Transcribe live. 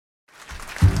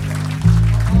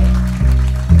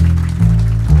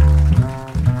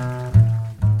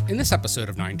this episode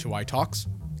of 92i Talks,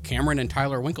 Cameron and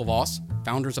Tyler Winklevoss,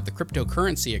 founders of the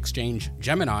cryptocurrency exchange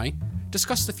Gemini,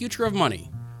 discuss the future of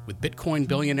money with Bitcoin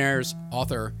Billionaires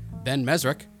author Ben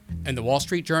Mezrich and the Wall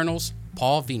Street Journal's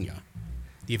Paul Vigna.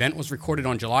 The event was recorded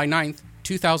on July 9th,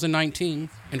 2019,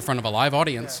 in front of a live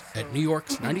audience at New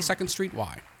York's 92nd Street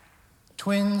Y.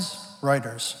 Twins,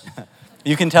 writers.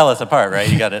 You can tell us apart, right?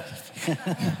 You got it.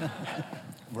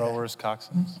 Rowers,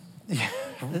 coxswains.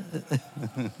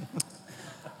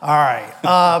 All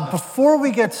right. Before we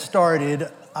get started,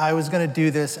 I was going to do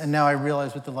this, and now I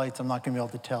realize with the lights I'm not going to be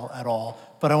able to tell at all.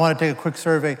 But I want to take a quick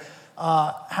survey.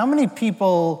 How many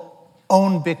people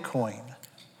own Bitcoin?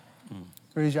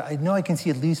 I know I can see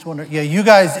at least one. Yeah, you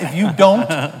guys, if you don't,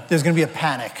 there's going to be a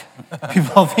panic.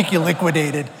 People think you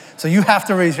liquidated, so you have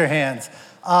to raise your hands.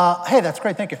 Hey, that's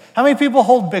great, thank you. How many people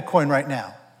hold Bitcoin right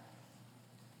now?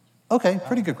 Okay,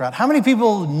 pretty good crowd. How many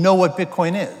people know what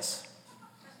Bitcoin is?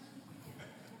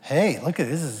 Hey, look at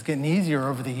this. This is getting easier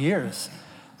over the years.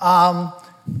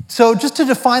 So just to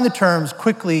define the terms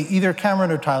quickly, either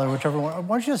Cameron or Tyler, whichever one,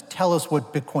 why don't you just tell us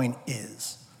what Bitcoin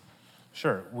is?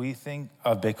 Sure. We think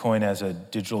of Bitcoin as a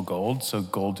digital gold, so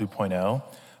gold 2.0,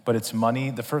 but it's money,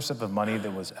 the first step of money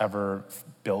that was ever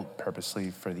built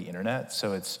purposely for the internet.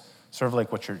 So it's sort of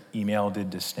like what your email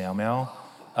did to snail mail.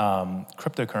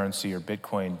 Cryptocurrency or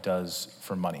Bitcoin does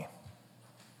for money.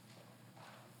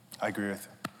 I agree with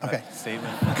Okay.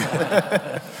 statement.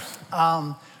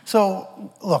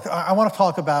 So, look, I want to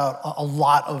talk about a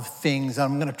lot of things.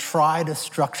 I'm going to try to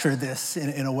structure this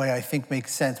in a way I think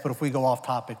makes sense, but if we go off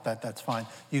topic, that's fine.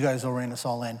 You guys will rein us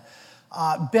all in.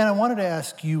 Ben, I wanted to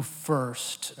ask you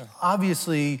first. Sure.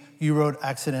 Obviously, you wrote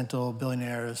Accidental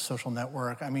Billionaires, Social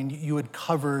Network. I mean, you had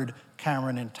covered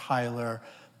Cameron and Tyler,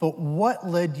 but what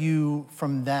led you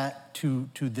from that to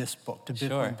this book, to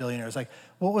Bitcoin Billionaires? Like,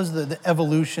 what was the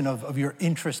evolution of your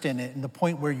interest in it and the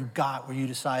point where you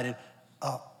decided,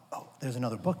 there's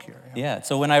another book here. Yeah,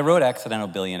 so when I wrote Accidental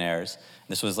Billionaires,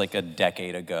 this was like a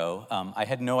decade ago, I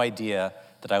had no idea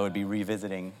that I would be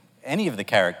revisiting any of the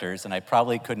characters, and I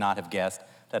probably could not have guessed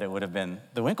that it would have been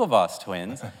the Winklevoss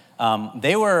twins.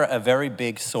 They were a very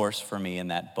big source for me in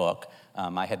that book.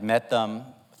 I had met them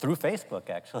through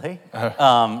Facebook, actually,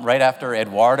 right after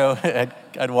Eduardo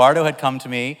had come to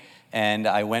me, and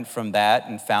I went from that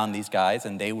and found these guys,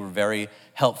 and they were very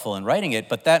helpful in writing it.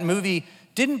 But that movie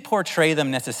didn't portray them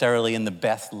necessarily in the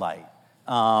best light.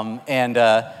 And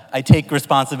I take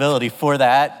responsibility for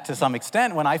that to some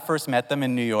extent. When I first met them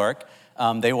in New York,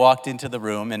 they walked into the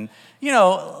room, and, you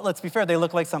know, let's be fair, they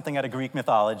looked like something out of Greek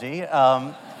mythology.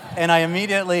 And I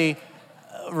immediately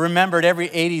remembered every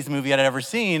 80s movie I'd ever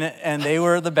seen, and they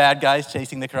were the bad guys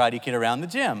chasing the Karate Kid around the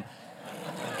gym.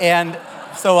 And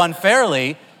so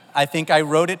unfairly, I think I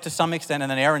wrote it to some extent,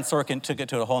 and then Aaron Sorkin took it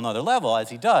to a whole nother level, as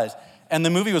he does. And the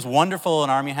movie was wonderful,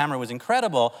 and Armie Hammer was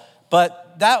incredible,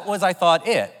 but that was, I thought,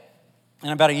 it.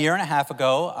 And about a year and a half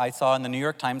ago, I saw in the New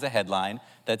York Times a headline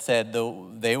that said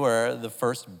they were the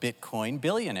first Bitcoin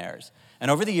billionaires. And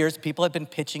over the years, people had been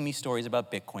pitching me stories about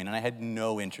Bitcoin, and I had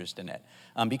no interest in it.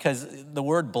 Because the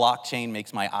word blockchain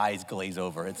makes my eyes glaze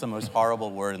over. It's the most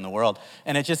horrible word in the world.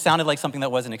 And it just sounded like something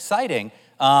that wasn't exciting.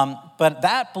 But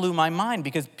that blew my mind,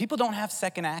 because people don't have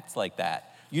second acts like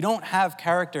that. You don't have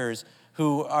characters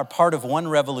who are part of one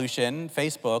revolution,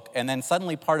 Facebook, and then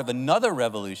suddenly part of another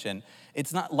revolution.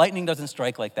 It's not, lightning doesn't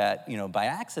strike like that, you know, by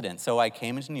accident. So I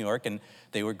came into New York, and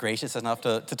they were gracious enough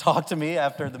to talk to me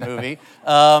after the movie.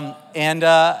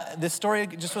 This story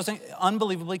just was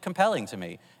unbelievably compelling to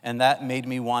me. And that made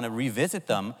me want to revisit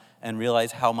them and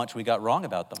realize how much we got wrong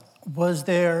about them. Was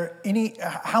there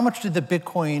how much did the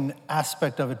Bitcoin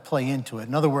aspect of it play into it?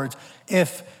 In other words,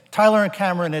 if Tyler and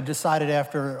Cameron had decided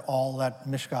after all that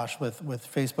mishmash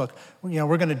with Facebook, you know,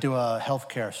 we're going to do a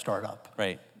healthcare startup.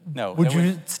 Right. No. Would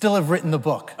you still have written the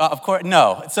book? Of course,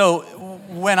 no. So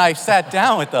when I sat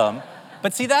down with them,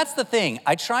 but see, that's the thing.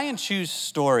 I try and choose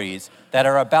stories that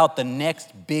are about the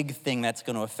next big thing that's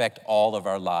going to affect all of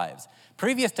our lives.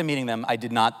 Previous to meeting them, I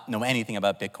did not know anything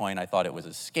about Bitcoin. I thought it was a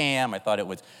scam. I thought it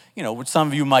was, you know, which some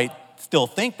of you might still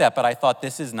think that, but I thought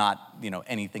this is not, you know,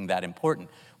 anything that important.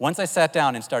 Once I sat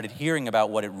down and started hearing about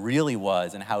what it really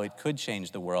was and how it could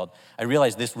change the world, I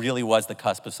realized this really was the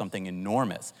cusp of something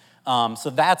enormous. So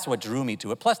that's what drew me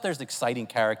to it. Plus, there's exciting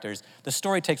characters. The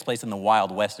story takes place in the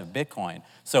Wild West of Bitcoin.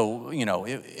 So, you know,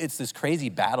 it's this crazy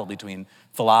battle between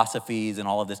philosophies and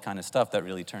all of this kind of stuff that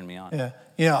really turned me on. Yeah.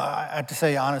 You know, I have to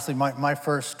say, honestly, my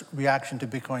first reaction to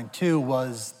Bitcoin, too,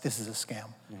 was this is a scam.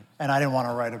 Yeah. And I didn't want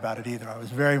to write about it either. I was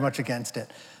very much against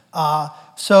it.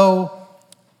 So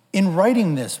in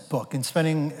writing this book and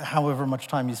spending however much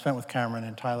time you spent with Cameron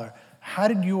and Tyler, How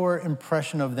did your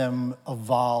impression of them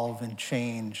evolve and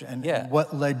change? And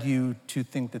what led you to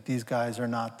think that these guys are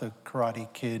not the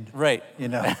Karate Kid? Right. You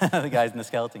know, the guys in the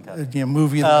skeleton costume.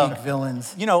 Movie league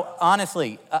villains. You know,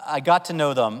 honestly, I got to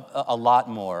know them a lot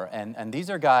more. And these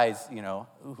are guys, you know,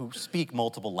 who speak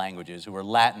multiple languages, who are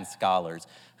Latin scholars,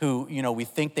 who, you know, we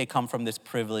think they come from this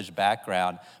privileged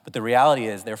background. But the reality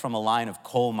is they're from a line of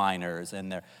coal miners,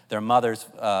 and their mother's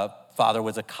father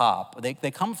was a cop.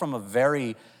 They come from a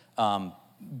very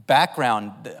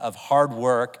background of hard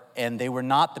work, and they were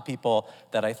not the people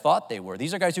that I thought they were.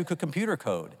 These are guys who could computer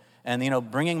code. And, you know,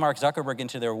 bringing Mark Zuckerberg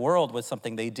into their world was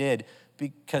something they did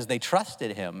because they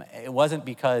trusted him. It wasn't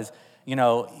because, you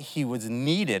know, he was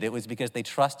needed. It was because they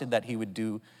trusted that he would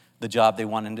do the job they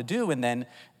wanted him to do. And then,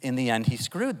 in the end, he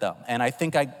screwed them. And I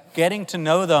think getting to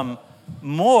know them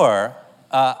more,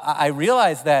 I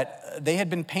realized that they had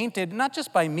been painted, not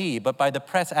just by me, but by the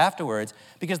press afterwards,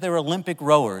 because they were Olympic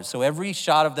rowers. So every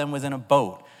shot of them was in a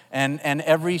boat. And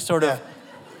every sort of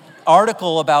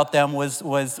article about them was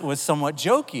somewhat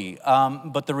jokey.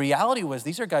 But the reality was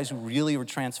these are guys who really were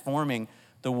transforming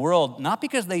the world, not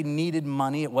because they needed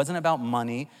money. It wasn't about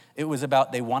money. It was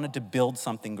about they wanted to build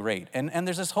something great. And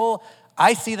there's this whole,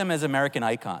 I see them as American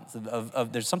icons.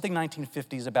 There's something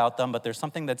 1950s about them, but there's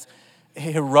something that's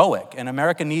heroic. And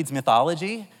America needs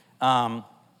mythology. And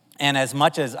as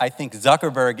much as I think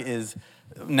Zuckerberg is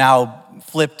now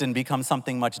flipped and become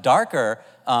something much darker,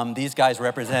 these guys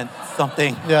represent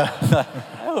something. I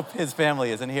hope his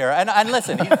family isn't here. And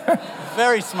listen, he's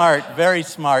very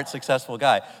smart, successful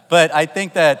guy. But I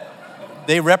think that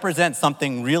they represent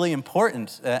something really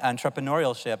important,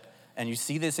 entrepreneurship. And you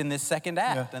see this in this second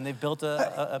act, and they've built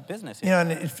a business here. You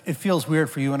know, and it feels weird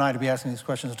for you and I to be asking these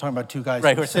questions. We're talking about two guys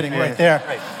who are sitting right there.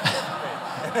 Right.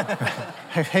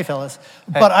 Hey, fellas.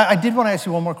 Hey. But I did want to ask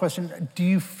you one more question. Do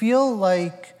you feel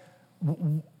like,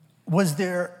 is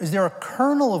there a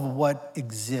kernel of what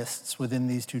exists within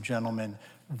these two gentlemen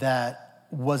that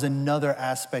was another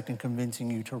aspect in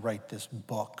convincing you to write this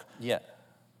book? Yeah.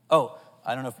 Oh,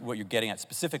 I don't know what you're getting at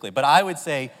specifically, but I would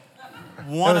say it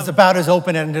was about as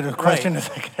open-ended a question as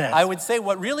I could ask. I would say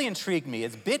what really intrigued me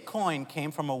is Bitcoin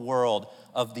came from a world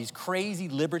of these crazy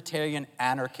libertarian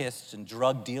anarchists and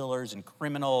drug dealers and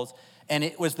criminals. And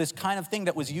it was this kind of thing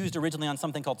that was used originally on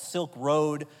something called Silk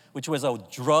Road, which was a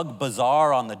drug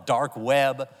bazaar on the dark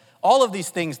web. All of these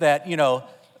things that, you know,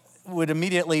 would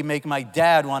immediately make my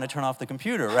dad want to turn off the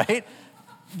computer, right?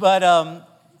 But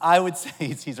I would say,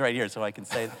 he's right here, so I can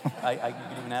say, I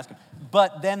could even ask him.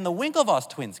 But then the Winklevoss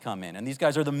twins come in, and these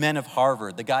guys are the men of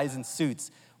Harvard, the guys in suits.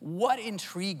 What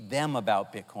intrigued them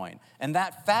about Bitcoin? And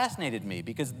that fascinated me,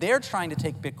 because they're trying to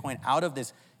take Bitcoin out of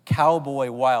this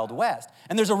cowboy Wild West.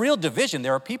 And there's a real division.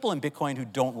 There are people in Bitcoin who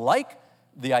don't like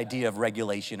the idea of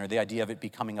regulation or the idea of it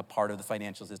becoming a part of the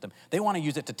financial system. They want to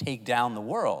use it to take down the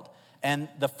world. And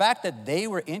the fact that they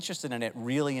were interested in it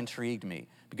really intrigued me,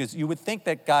 because you would think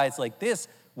that guys like this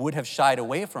would have shied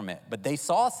away from it, but they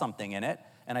saw something in it,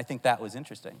 and I think that was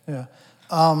interesting. Yeah.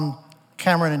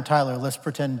 Cameron and Tyler, let's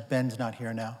pretend Ben's not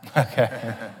here now.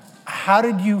 Okay. How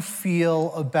did you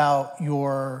feel about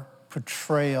your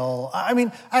portrayal? I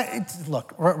mean,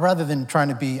 look, rather than trying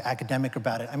to be academic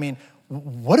about it, I mean,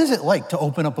 what is it like to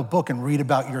open up a book and read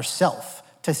about yourself,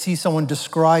 to see someone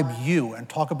describe you and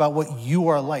talk about what you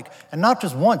are like, and not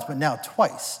just once, but now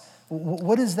twice?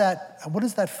 What does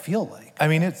that feel like? I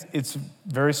mean, it's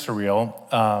very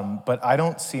surreal, but I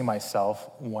don't see myself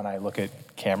when I look at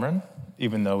Cameron,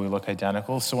 even though we look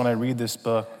identical. So when I read this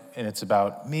book and it's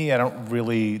about me, I don't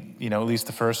really, you know, at least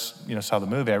the first, you know, saw the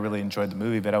movie, I really enjoyed the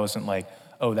movie, but I wasn't like,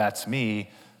 oh, that's me,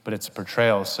 but it's a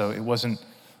portrayal. So it wasn't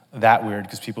that weird,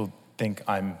 because people think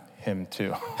I'm him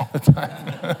too all the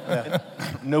time.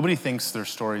 Nobody thinks their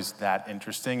story's that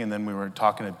interesting, and then we were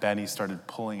talking to Ben, he started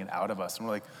pulling it out of us, and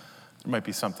we're like, there might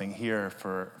be something here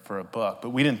for a book. But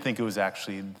we didn't think it was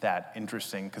actually that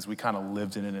interesting, because we kind of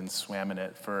lived in it and swam in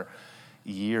it for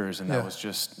years, and that was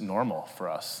just normal for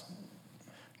us.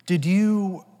 Did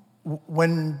you,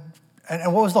 and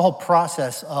what was the whole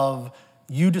process of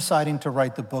you deciding to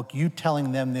write the book, you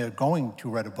telling them they're going to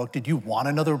write a book? Did you want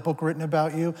another book written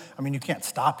about you? I mean, you can't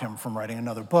stop him from writing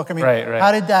another book. I mean, right.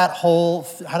 How did that whole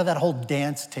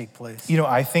dance take place? You know,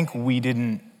 I think we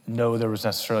didn't know there was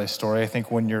necessarily a story. I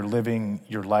think when you're living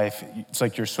your life, it's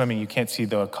like you're swimming, you can't see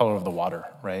the color of the water,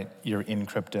 right? You're in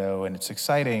crypto and it's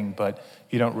exciting, but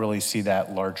you don't really see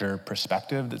that larger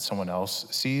perspective that someone else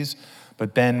sees.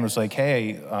 But Ben was like,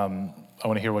 hey, I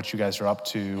want to hear what you guys are up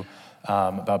to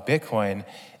about Bitcoin.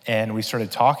 And we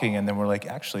started talking, and then we're like,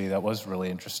 actually, that was really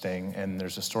interesting. And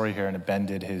there's a story here, and Ben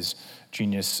did his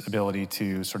genius ability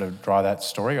to sort of draw that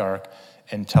story arc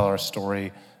and tell our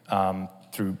story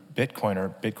through Bitcoin,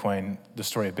 or Bitcoin, the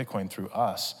story of Bitcoin through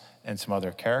us and some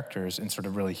other characters, and sort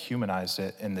of really humanized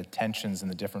it, and the tensions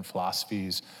and the different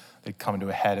philosophies that come to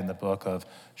a head in the book of,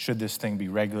 should this thing be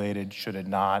regulated, should it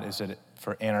not? Is it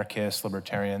for anarchists,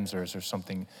 libertarians, or is there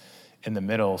something in the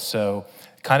middle? So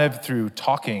kind of through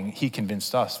talking, he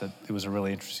convinced us that it was a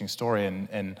really interesting story,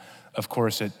 and of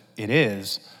course it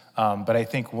is, but I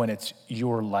think when it's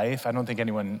your life, I don't think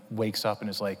anyone wakes up and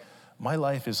is like, my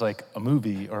life is like a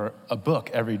movie or a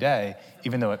book every day,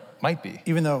 even though it might be.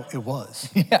 Even though it was.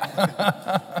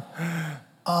 Yeah.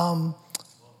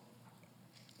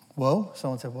 Whoa,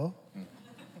 someone said whoa?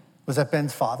 Was that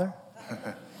Ben's father?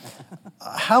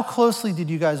 How closely did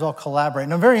you guys all collaborate?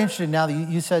 And I'm very interested now that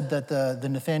you said that the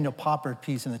Nathaniel Popper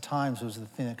piece in the Times was the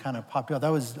thing that kind of popped out.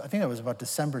 I think that was about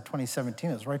December 2017.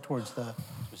 It was right towards the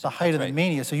height of the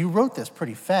mania. So you wrote this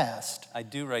pretty fast. I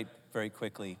do write very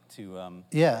quickly to...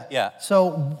 Yeah. Yeah.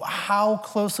 So how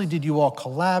closely did you all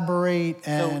collaborate?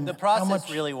 And so the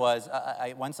process really was,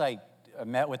 once I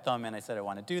met with them and I said I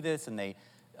want to do this, and they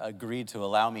agreed to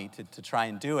allow me to try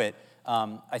and do it,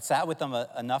 I sat with them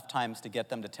enough times to get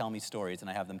them to tell me stories, and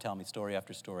I have them tell me story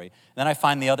after story. Then I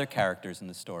find the other characters in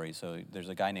the story. So there's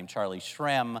a guy named Charlie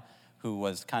Shrem, who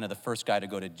was kind of the first guy to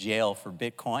go to jail for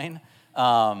Bitcoin.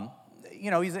 He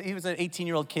was an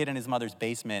 18-year-old kid in his mother's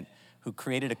basement who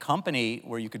created a company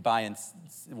where you could buy and,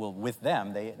 with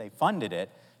them, they funded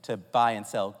it to buy and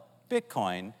sell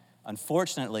Bitcoin.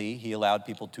 Unfortunately, he allowed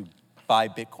people to buy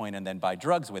Bitcoin and then buy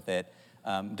drugs with it.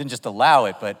 Didn't just allow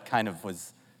it, but kind of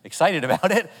was excited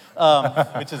about it,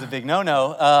 which is a big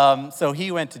no-no. So he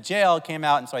went to jail, came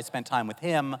out, and so I spent time with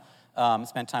him,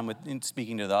 spent time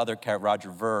speaking to the other character,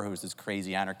 Roger Ver, who was this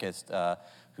crazy anarchist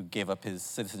who gave up his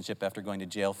citizenship after going to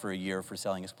jail for a year for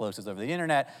selling explosives over the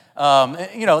internet.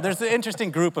 There's an interesting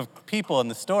group of people in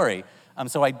the story.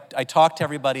 So I talked to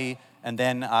everybody, and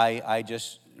then I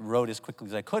just wrote as quickly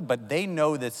as I could, but they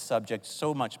know this subject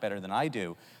so much better than I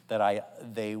do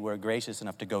that they were gracious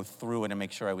enough to go through it and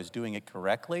make sure I was doing it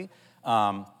correctly.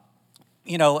 I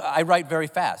write very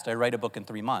fast. I write a book in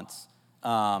 3 months.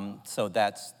 So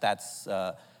that's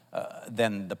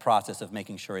then the process of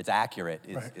making sure it's accurate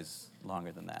is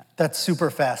longer than that. That's super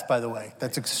fast, by the way.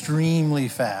 That's extremely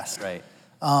fast. Right.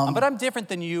 But I'm different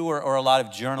than you or a lot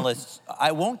of journalists.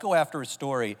 I won't go after a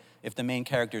story if the main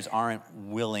characters aren't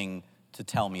willing to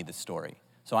tell me the story.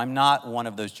 So I'm not one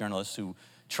of those journalists who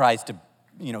tries to,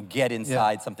 get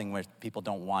inside something where people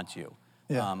don't want you.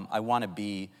 Yeah. I want to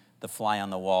be the fly on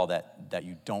the wall that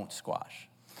you don't squash.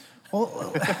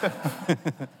 Well,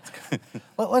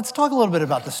 let's talk a little bit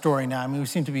about the story now. I mean,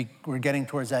 we're getting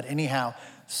towards that anyhow.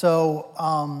 So,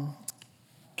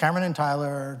 Cameron and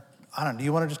Tyler, I don't know, do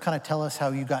you want to just kind of tell us how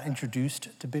you got introduced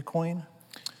to Bitcoin?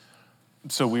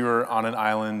 So we were on an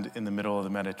island in the middle of the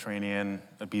Mediterranean,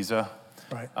 Ibiza.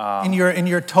 Right. In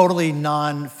your totally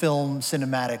non-film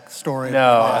cinematic story.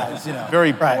 No,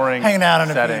 very boring hanging out on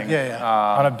setting.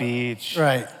 On a beach.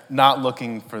 Right. Not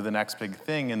looking for the next big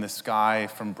thing. And this guy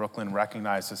from Brooklyn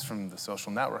recognized us from the social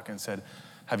network and said,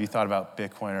 have you thought about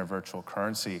Bitcoin or virtual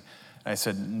currency? And I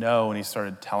said, no, and he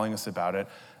started telling us about it.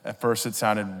 At first it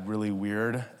sounded really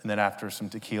weird, and then after some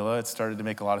tequila, it started to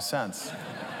make a lot of sense.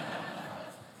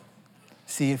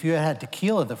 See, if you had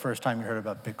tequila the first time you heard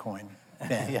about Bitcoin,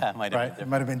 Ben, yeah, it might have been different. It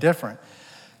might have been different.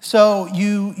 So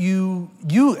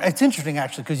it's interesting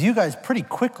actually, because you guys pretty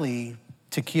quickly,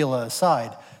 tequila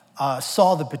aside,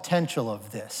 saw the potential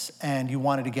of this, and you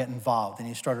wanted to get involved. And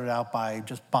you started out by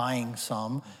just buying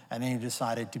some, and then you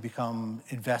decided to become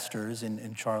investors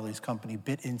in Charlie's company,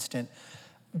 BitInstant.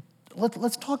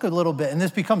 Let's talk a little bit, and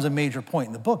this becomes a major point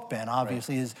in the book, Ben,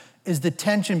 obviously, is the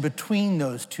tension between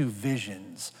those two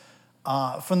visions.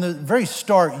 From the very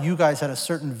start, you guys had a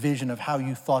certain vision of how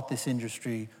you thought this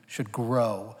industry should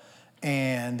grow.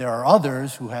 And there are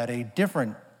others who had a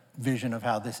different vision of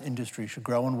how this industry should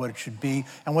grow and what it should be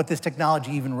and what this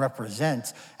technology even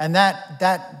represents. And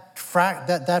that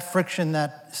friction,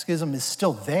 that schism is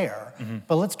still there. Mm-hmm.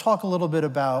 But let's talk a little bit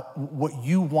about what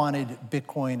you wanted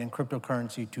Bitcoin and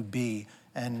cryptocurrency to be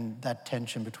and that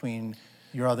tension between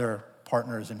your other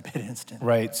partners in BitInstant.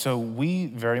 Right, so we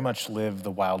very much live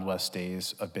the Wild West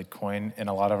days of Bitcoin, and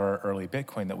a lot of our early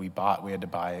Bitcoin that we bought, we had to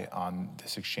buy on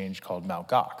this exchange called Mt.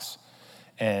 Gox.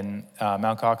 And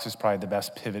Mt. Gox is probably the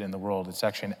best pivot in the world. It's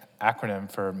actually an acronym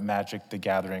for Magic the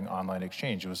Gathering Online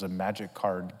Exchange. It was a Magic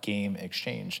card game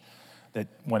exchange that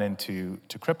went into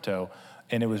crypto,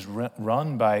 and it was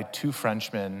run by two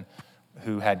Frenchmen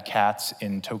who had cats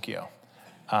in Tokyo.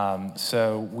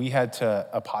 So we had to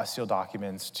apostille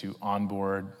documents to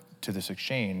onboard to this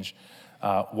exchange.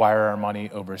 wire our money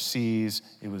overseas.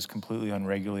 It was completely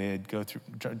unregulated,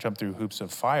 jump through hoops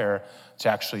of fire to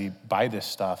actually buy this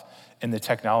stuff. And the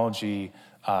technology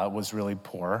was really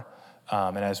poor.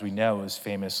 And as we know, it was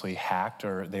famously hacked,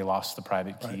 or they lost the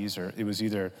private keys, or it was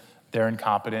either their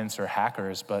incompetence or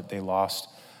hackers, but they lost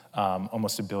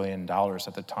almost $1 billion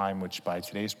at the time, which by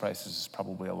today's prices is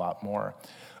probably a lot more.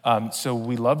 So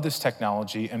we love this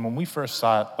technology, and when we first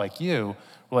saw it, like you,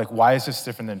 we're like, why is this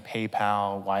different than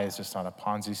PayPal? Why is this not a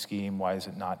Ponzi scheme? Why is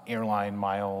it not airline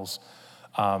miles?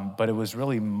 But it was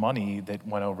really money that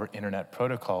went over internet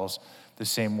protocols, the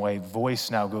same way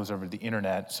voice now goes over the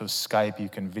internet. So Skype, you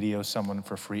can video someone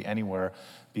for free anywhere.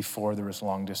 Before, there was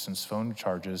long-distance phone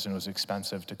charges, and it was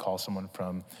expensive to call someone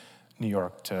from New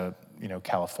York to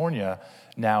California.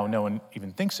 Now no one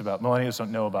even thinks about, millennials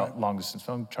don't know about long-distance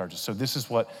phone charges. So this is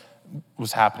what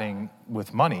was happening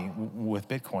with money, with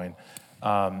Bitcoin.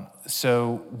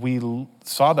 So we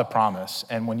saw the promise,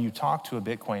 and when you talk to a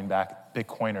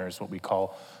Bitcoiner is what we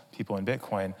call people in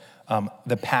Bitcoin,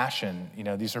 the passion,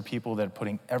 these are people that are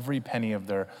putting every penny of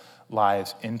their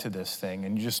lives into this thing,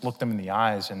 and you just look them in the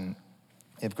eyes and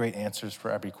they have great answers for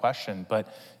every question.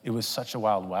 But it was such a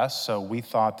Wild West, so we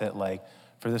thought that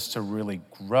for this to really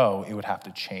grow, it would have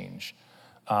to change.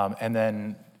 And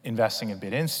then investing in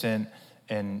BitInstant,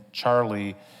 and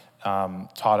Charlie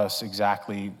taught us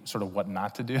exactly sort of what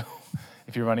not to do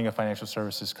if you're running a financial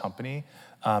services company.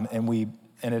 And we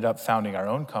ended up founding our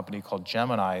own company called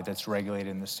Gemini that's regulated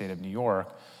in the state of New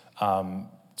York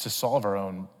to solve our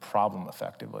own problem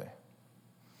effectively.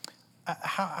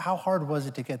 How hard was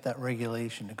it to get that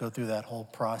regulation, to go through that whole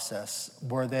process?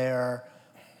 Were there,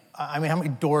 how many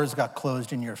doors got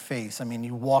closed in your face?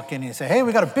 You walk in and you say, hey,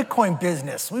 we got a Bitcoin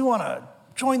business. We want to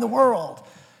join the world.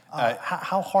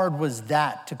 How hard was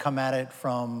that to come at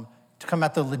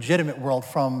the legitimate world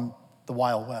from the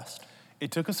Wild West? It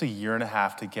took us 1.5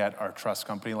 years to get our trust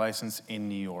company license in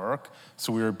New York.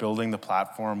 So we were building the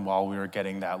platform while we were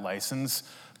getting that license,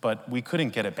 but we couldn't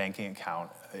get a bank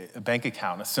account.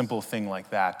 A simple thing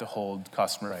like that to hold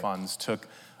customer funds took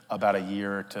about 1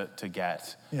 year to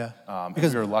get. Yeah,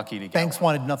 because we were lucky to get banks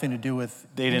one. wanted nothing to do with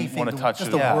They didn't want to touch just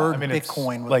it. the word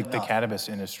Bitcoin was like enough. the cannabis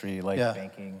industry,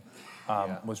 banking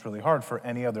was really hard. For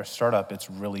any other startup,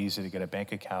 it's really easy to get a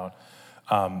bank account.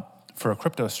 For a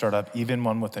crypto startup, even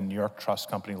one with a New York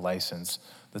trust company license,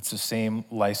 that's the same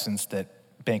license that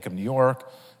Bank of New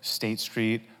York, State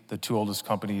Street, the two oldest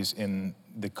companies in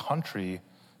the country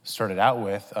started out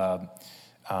with,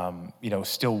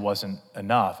 still wasn't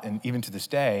enough. And even to this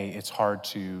day, it's hard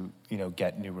to,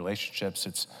 get new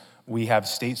relationships. We have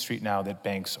State Street now that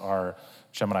banks our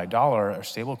Gemini dollar, our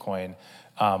stable coin,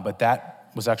 but that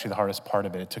was actually the hardest part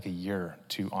of it. It took 1 year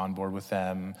to onboard with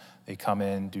them. They come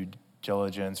in, do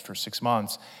diligence for 6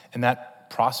 months, and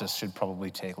that process should probably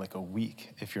take a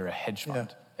week if you're a hedge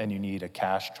fund and you need a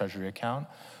cash treasury account.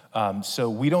 So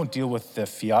we don't deal with the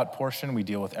fiat portion, we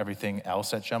deal with everything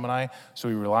else at Gemini, so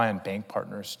we rely on bank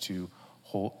partners to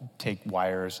take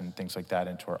wires and things like that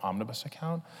into our omnibus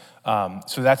account.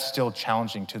 So that's still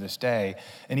challenging to this day.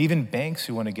 And even banks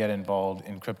who want to get involved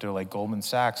in crypto, like Goldman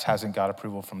Sachs, hasn't got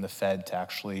approval from the Fed to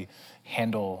actually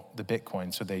handle the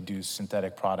Bitcoin. So they do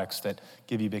synthetic products that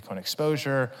give you Bitcoin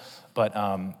exposure, but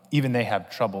even they have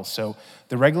trouble. So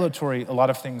the regulatory, a lot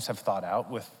of things have thought out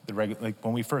with the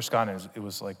when we first got in, it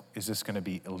was like, is this going to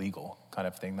be illegal kind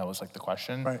of thing? That was the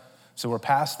question. Right. So we're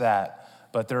past that.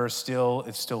 But it's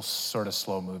still sort of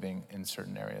slow moving in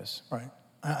certain areas. Right.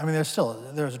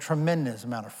 There's a tremendous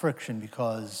amount of friction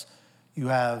because you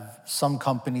have some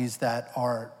companies that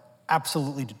are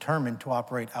absolutely determined to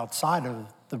operate outside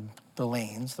of the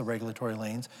lanes, the regulatory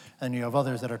lanes, and you have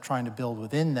others that are trying to build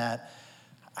within that.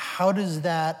 How does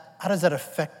that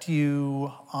affect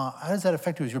you? How does that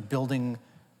affect you as you're building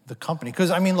the company? Because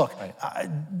look,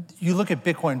 you look at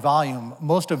Bitcoin volume,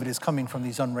 most of it is coming from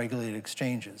these unregulated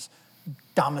exchanges,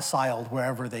 domiciled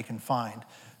wherever they can find.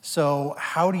 So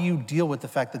how do you deal with the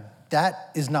fact that that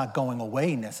is not going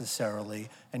away necessarily,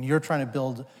 and you're trying to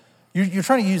build, you're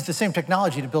trying to use the same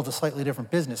technology to build a slightly different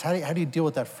business? How do you deal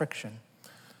with that friction?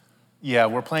 Yeah,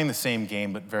 we're playing the same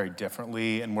game, but very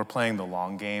differently, and we're playing the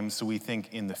long game. So we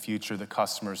think in the future, the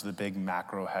customers, the big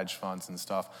macro hedge funds and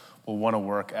stuff, will want to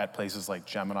work at places like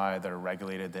Gemini that are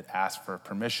regulated, that ask for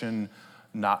permission,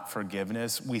 not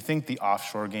forgiveness. We think the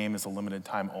offshore game is a limited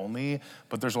time only,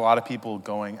 but there's a lot of people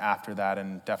going after that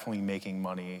and definitely making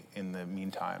money in the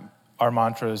meantime. Our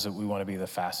mantra is that we want to be the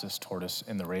fastest tortoise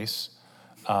in the race.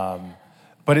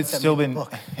 But it's still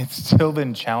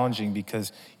been challenging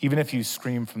because even if you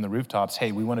scream from the rooftops,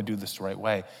 hey, we want to do this the right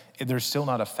way, there's still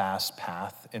not a fast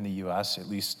path in the US, at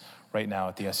least right now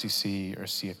at the SEC or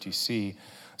CFTC.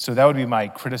 So that would be my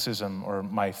criticism or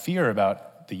my fear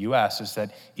about the US, is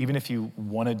that even if you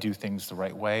want to do things the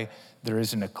right way, there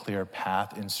isn't a clear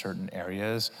path in certain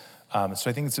areas. So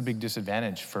I think it's a big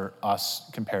disadvantage for us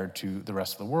compared to the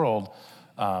rest of the world,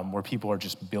 where people are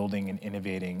just building and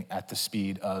innovating at the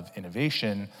speed of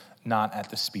innovation, not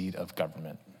at the speed of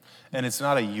government. And it's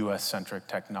not a US-centric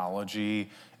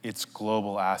technology, it's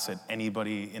global asset.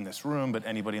 Anybody in this room, but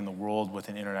anybody in the world with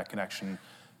an internet connection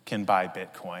can buy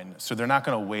Bitcoin. So they're not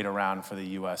gonna wait around for the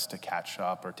US to catch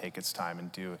up or take its time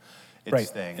and do its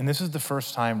thing. And this is the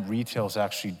first time retail's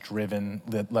actually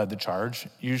led the charge.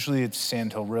 Usually it's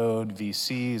Sand Hill Road,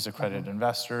 VCs, accredited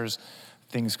investors,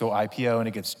 things go IPO and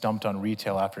it gets dumped on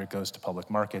retail after it goes to public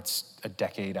markets a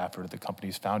decade after the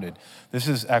company's founded. This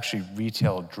is actually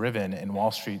retail driven, and Wall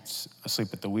Street's asleep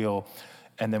at the wheel.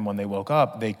 And then when they woke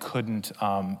up, they couldn't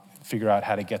figure out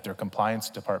how to get their compliance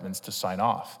departments to sign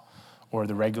off, or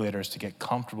the regulators to get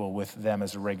comfortable with them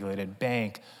as a regulated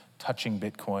bank touching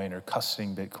Bitcoin or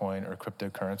custodying Bitcoin or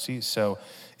cryptocurrency. So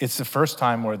it's the first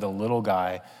time where the little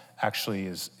guy actually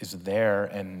is there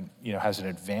and has an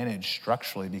advantage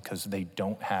structurally because they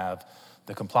don't have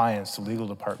the compliance, the legal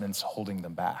departments holding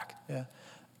them back. Yeah.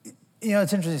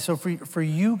 It's interesting. So for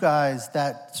you guys,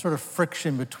 that sort of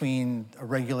friction between a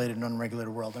regulated and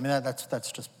unregulated world, I mean,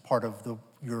 that's just part of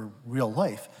your real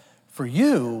life. For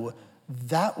you,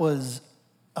 that was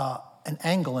an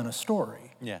angle in a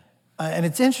story. Yeah. And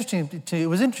it's interesting. It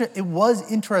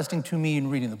was interesting to me in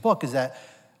reading the book is that,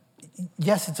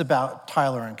 yes, it's about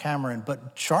Tyler and Cameron,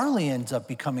 but Charlie ends up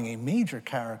becoming a major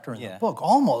character in the book,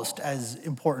 almost as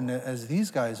important as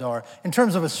these guys are in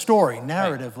terms of a story,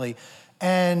 narratively. Right.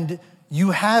 And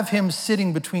you have him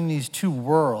sitting between these two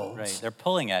worlds. Right, they're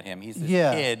pulling at him. He's this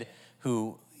kid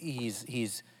who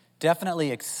he's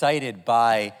definitely excited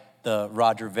by the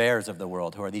Roger Veres of the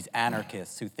world, who are these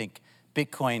anarchists who think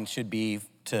Bitcoin should be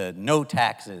to no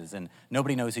taxes and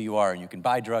nobody knows who you are and you can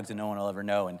buy drugs and no one will ever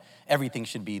know and everything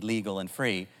should be legal and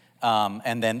free.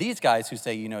 And then these guys who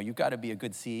say, you've got to be a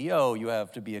good CEO,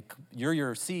 you're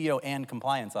your CEO and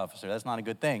compliance officer. That's not a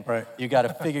good thing. Right. You got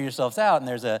to figure yourselves out. And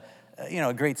there's a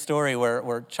great story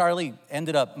where Charlie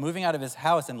ended up moving out of his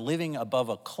house and living above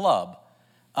a club.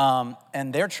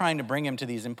 And they're trying to bring him to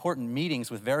these important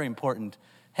meetings with very important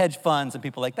hedge funds and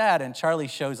people like that. And Charlie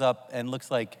shows up and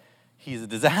looks like he's a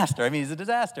disaster. I mean, he's a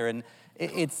disaster. And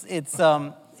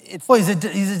well, he's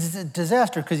a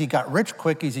disaster because he got rich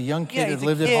quick. He's a young kid who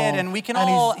lived at home. And we can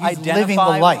all he's identify living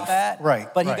the life. with that.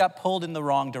 Right. But he got pulled in the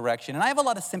wrong direction. And I have a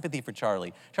lot of sympathy for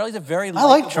Charlie. Charlie's a very I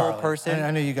like likable Charlie. person.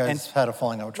 I know you guys had a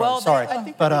falling out with Charlie. Sorry. I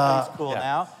think everybody's cool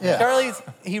now. Yeah.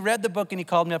 He read the book and he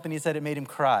called me up and he said it made him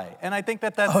cry. And I think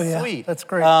that's sweet. That's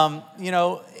great.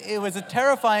 It was a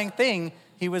terrifying thing.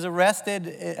 He was arrested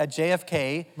at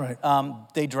JFK. Right.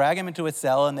 They drag him into a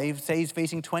cell and they say he's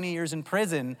facing 20 years in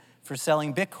prison for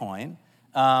selling Bitcoin.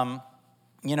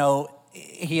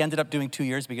 He ended up doing 2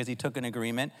 years because he took an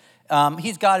agreement.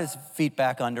 He's got his feet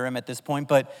back under him at this point,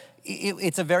 but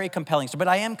it's a very compelling story. But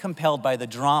I am compelled by the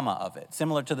drama of it,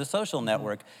 similar to the social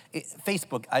network.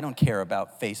 Facebook, I don't care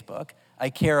about Facebook. I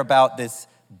care about this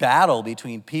battle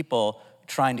between people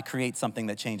trying to create something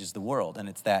that changes the world, and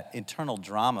it's that internal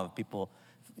drama of people.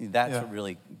 That's what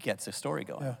really gets the story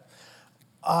going.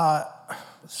 Yeah.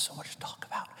 So much to talk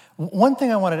about. One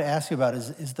thing I wanted to ask you about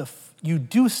is you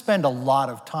do spend a lot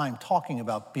of time talking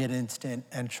about BitInstant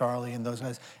and Charlie and those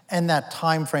guys, and that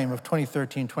time frame of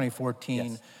 2013,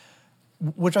 2014,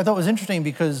 which I thought was interesting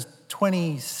because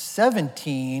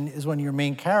 2017 is when your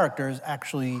main characters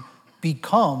actually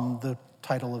become the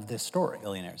title of this story.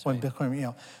 Billionaires. When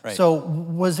Bitcoin, Right. So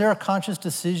was there a conscious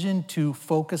decision to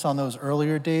focus on those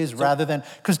earlier days rather than,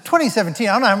 because 2017,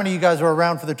 I don't know how many of you guys were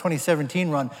around for the 2017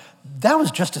 run, that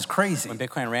was just as crazy. When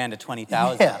Bitcoin ran to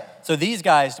 20,000. Yeah. So these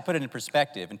guys, to put it in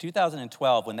perspective, in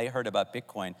 2012, when they heard about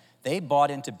Bitcoin, they bought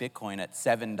into Bitcoin at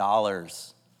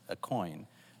 $7 a coin.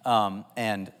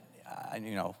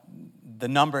 The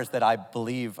numbers that I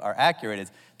believe are accurate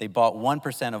is they bought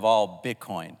 1% of all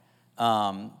Bitcoin.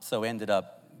 So ended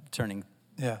up turning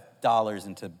dollars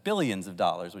into billions of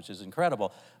dollars, which is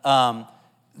incredible.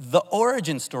 The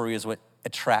origin story is what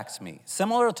attracts me.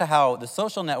 Similar to how the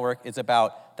social network is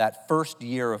about that first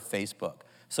year of Facebook.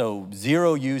 So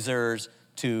 0 users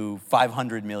to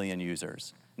 500 million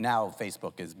users. Now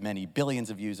Facebook is many billions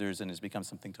of users and has become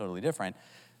something totally different.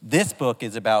 This book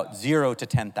is about 0 to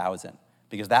 10,000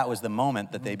 because that was the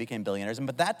moment that they became billionaires.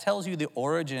 But that tells you the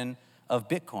origin of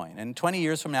Bitcoin. And 20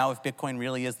 years from now, if Bitcoin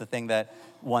really is the thing that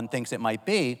one thinks it might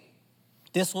be,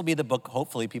 this will be the book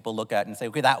hopefully people look at and say,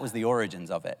 okay, that was the origins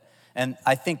of it. And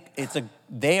I think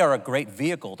they are a great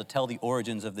vehicle to tell the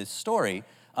origins of this story.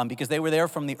 because they were there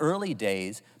from the early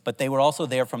days, but they were also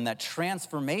there from that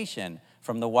transformation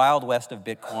from the Wild West of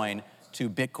Bitcoin to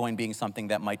Bitcoin being something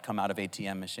that might come out of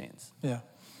ATM machines. Yeah,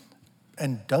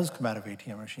 and does come out of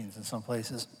ATM machines in some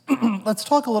places. Let's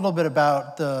talk a little bit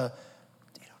about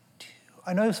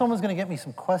I know someone's going to get me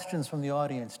some questions from the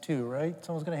audience too, right?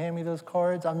 Someone's going to hand me those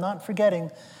cards. I'm not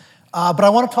forgetting. But I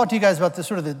want to talk to you guys about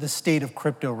the state of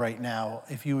crypto right now.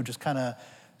 If you would just kind of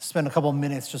spend a couple of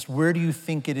minutes, just where do you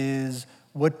think it is?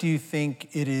 What do you think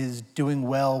it is doing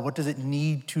well? What does it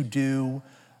need to do?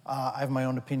 I have my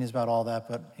own opinions about all that,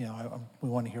 but we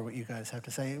want to hear what you guys have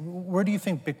to say. Where do you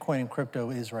think Bitcoin and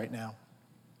crypto is right now?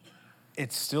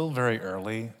 It's still very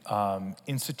early.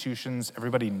 Institutions,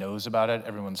 everybody knows about it,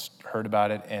 everyone's heard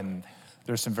about it, and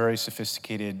there's some very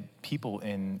sophisticated people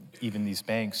in even these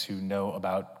banks who know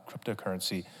about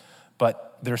cryptocurrency,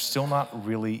 but they're still not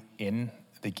really in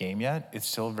the game yet. It's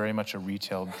still very much a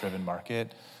retail-driven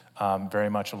market, very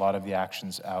much a lot of the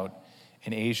action's out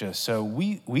in Asia. So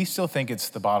we still think it's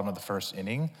the bottom of the first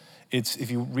inning. If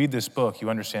you read this book, you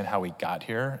understand how we got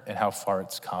here and how far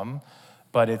it's come.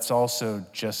 But it's also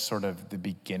just sort of the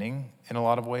beginning in a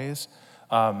lot of ways.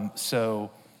 So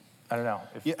I don't know.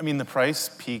 The price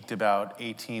peaked about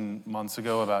 18 months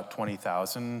ago, about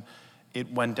 20,000. It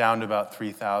went down to about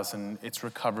 3,000. It's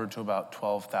recovered to about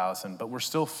 12,000. But we're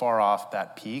still far off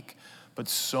that peak. But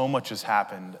so much has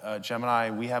happened.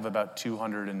 Gemini, we have about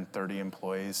 230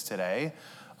 employees today.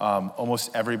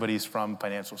 Almost everybody's from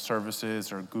financial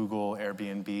services or Google,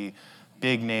 Airbnb,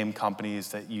 big name companies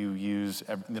that you use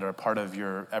that are part of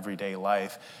your everyday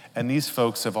life. And these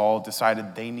folks have all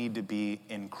decided they need to be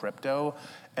in crypto.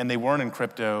 And they weren't in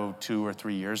crypto 2 or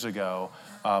 3 years ago.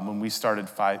 When we started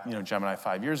Gemini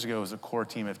 5 years ago, it was a core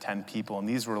team of 10 people. And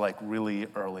these were like really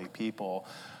early people.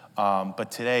 But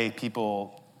today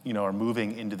people are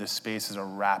moving into this space at a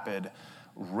rapid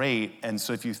rate. And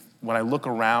so when I look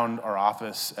around our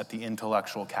office at the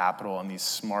intellectual capital and these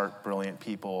smart, brilliant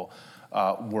people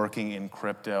working in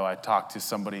crypto. I talked to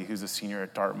somebody who's a senior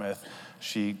at Dartmouth.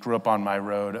 She grew up on my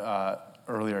road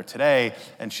earlier today,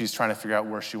 and she's trying to figure out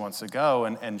where she wants to go.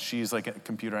 And she's like a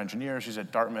computer engineer. She's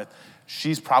at Dartmouth.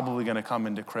 She's probably going to come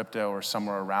into crypto or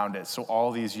somewhere around it. So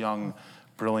all these young,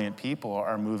 brilliant people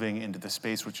are moving into the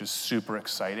space, which is super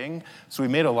exciting. So we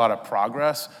made a lot of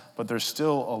progress, but there's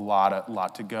still a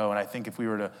lot to go. And I think if we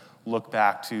were to look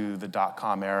back to the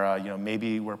 .com era,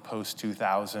 maybe we're post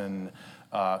 2000.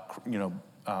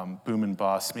 Boom and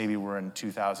bust. Maybe we're in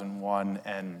 2001,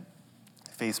 and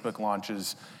Facebook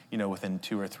launches, within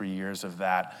 2 or 3 years of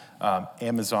that.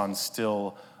 Amazon's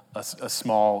still a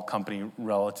small company,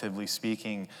 relatively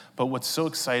speaking. But what's so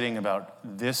exciting about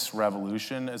this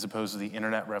revolution, as opposed to the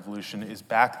internet revolution, is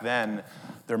back then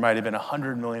there might have been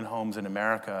 100 million homes in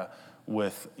America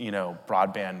with,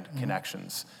 broadband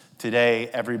connections. Today,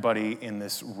 everybody in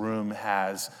this room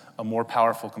has a more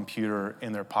powerful computer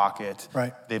in their pocket.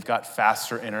 Right. They've got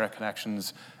faster internet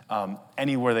connections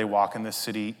anywhere they walk in this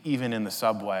city, even in the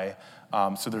subway.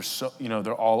 So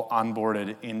they're all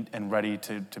onboarded and ready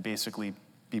to basically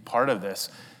be part of this.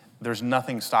 There's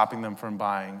nothing stopping them from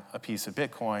buying a piece of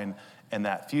Bitcoin in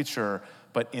that future.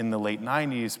 But in the late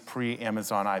 90s,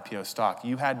 pre-Amazon IPO stock,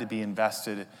 you had to be an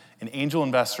angel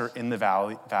investor in the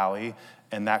Valley,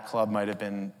 and that club might have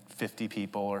been 50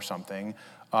 people or something,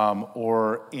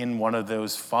 or in one of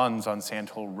those funds on Sand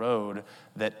Hill Road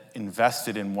that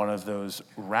invested in one of those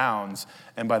rounds.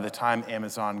 And by the time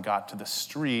Amazon got to the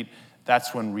street,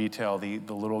 that's when retail, the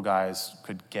little guys,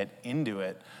 could get into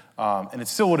it. And it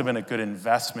still would have been a good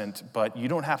investment, but you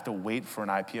don't have to wait for an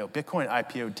IPO. Bitcoin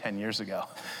IPO'd 10 years ago.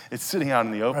 It's sitting out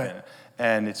in the open. Right.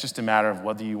 And it's just a matter of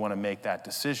whether you want to make that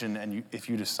decision, and if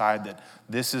you decide that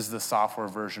this is the software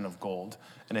version of gold.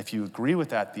 And if you agree with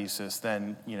that thesis,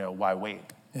 then why wait?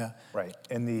 Yeah. Right.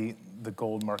 And the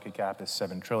gold market cap is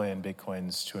 $7 trillion,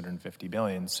 Bitcoin's 250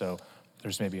 billion, so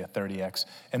there's maybe a 30x.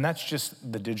 And that's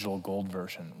just the digital gold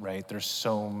version, right? There's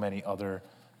so many other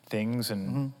things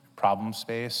and problem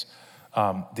space.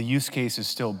 The use case is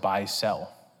still buy,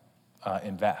 sell,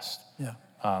 invest. Yeah.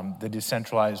 The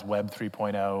decentralized Web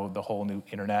 3.0, the whole new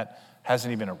internet,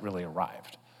 hasn't even really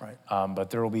arrived. Right.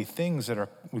 But there will be things that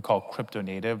we call crypto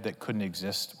native that couldn't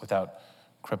exist without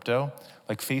crypto.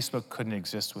 Like Facebook couldn't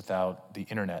exist without the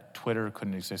internet. Twitter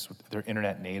couldn't exist with their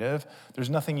internet native.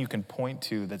 There's nothing you can point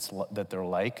to that they're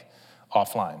like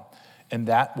offline. And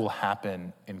that will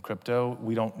happen in crypto.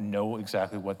 We don't know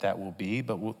exactly what that will be,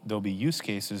 but there'll be use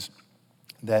cases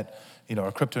that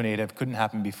are crypto native, couldn't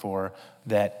happen before,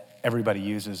 that everybody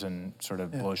uses and sort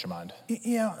of blows your mind.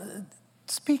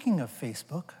 Speaking of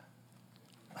Facebook,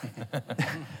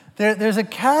 There's a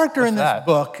character in this that?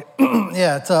 book.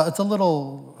 Yeah, it's a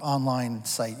little online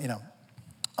site, you know.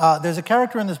 There's a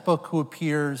character in this book who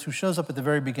shows up at the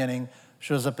very beginning,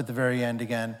 shows up at the very end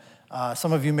again.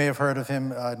 Some of you may have heard of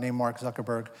him, named Mark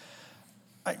Zuckerberg.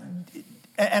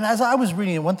 And as I was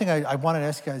reading it, one thing I wanted to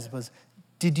ask you guys was,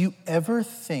 did you ever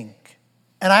think,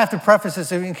 and I have to preface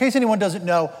this, in case anyone doesn't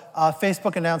know,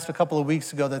 Facebook announced a couple of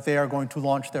weeks ago that they are going to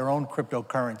launch their own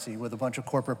cryptocurrency with a bunch of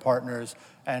corporate partners,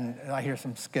 and I hear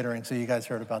some skittering, so you guys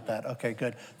heard about that. Okay,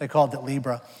 good. They called it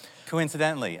Libra.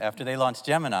 Coincidentally, after they launched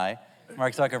Gemini,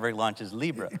 Mark Zuckerberg launches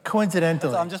Libra.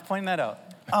 Coincidentally. So I'm just pointing that out.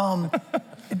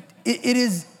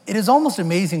 It is almost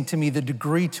amazing to me the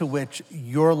degree to which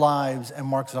your lives and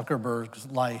Mark Zuckerberg's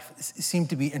life seem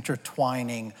to be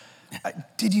intertwining.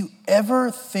 Did you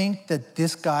ever think that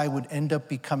this guy would end up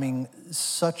becoming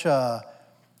such a,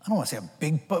 I don't want to say a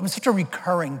big, but such a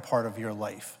recurring part of your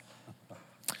life?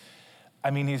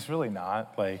 I mean, he's really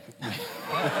not. Like,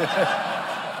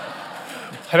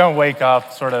 I don't wake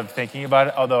up sort of thinking about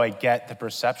it, although I get the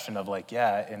perception of like,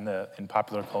 yeah, in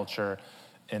popular culture,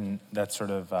 in that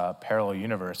sort of parallel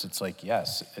universe, it's like,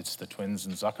 yes, it's the twins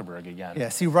and Zuckerberg again. Yeah,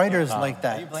 see, writers like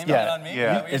that. Are you blaming it on me?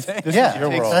 Yeah. Is that what This you're is your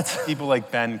Takes world. people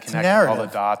like Ben connecting all the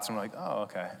narrative. dots, and we're like, oh,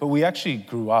 okay. But we actually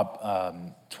grew up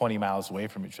 20 miles away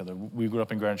from each other. We grew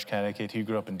up in Greenwich, Connecticut. He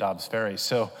grew up in Dobbs Ferry.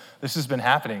 So this has been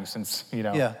happening since,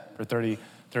 for 38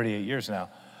 years now.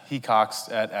 He coxed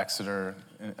at Exeter,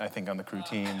 I think on the crew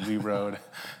team. We rode.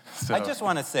 So. I just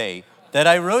want to say that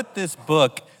I wrote this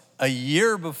book a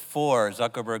year before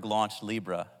Zuckerberg launched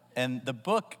Libra, and the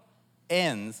book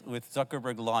ends with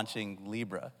Zuckerberg launching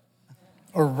Libra.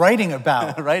 Or writing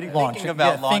about Right? launching.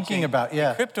 Thinking about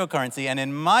cryptocurrency. And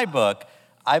in my book,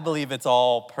 I believe it's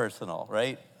all personal,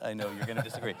 right? I know you're going to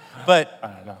disagree. But I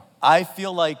don't know. I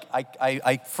feel like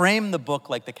I frame the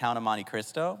book like the Count of Monte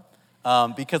Cristo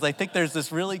because I think there's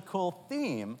this really cool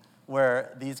theme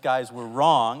where these guys were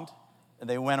wronged, and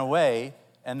they went away,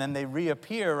 and then they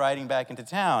reappear riding back into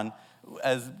town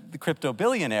as the crypto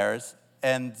billionaires,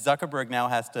 and Zuckerberg now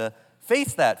has to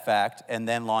face that fact and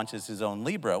then launches his own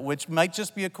Libra, which might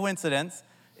just be a coincidence.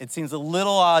 It seems a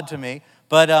little odd to me,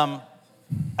 but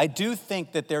I do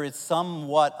think that there is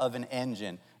somewhat of an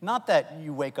engine. Not that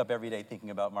you wake up every day thinking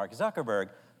about Mark Zuckerberg,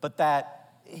 but that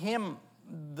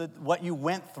what you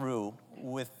went through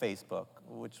with Facebook,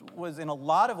 which was in a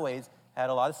lot of ways had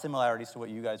a lot of similarities to what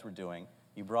you guys were doing.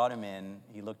 You brought him in,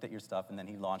 he looked at your stuff, and then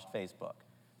he launched Facebook.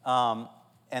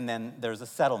 And then there's a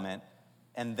settlement,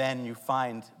 and then you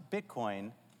find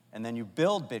Bitcoin, and then you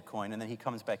build Bitcoin, and then he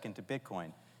comes back into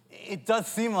Bitcoin. It does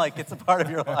seem like it's a part of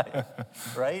your life,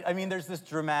 right? I mean, there's this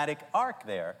dramatic arc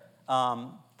there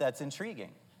that's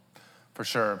intriguing. For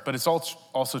sure, but it's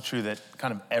also true that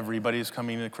kind of everybody's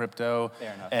coming into crypto.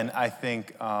 Fair enough. And I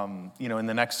think, in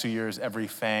the next 2 years, every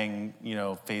FANG,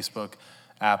 Facebook,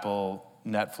 Apple,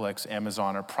 Netflix,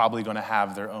 Amazon are probably going to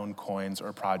have their own coins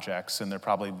or projects, and they're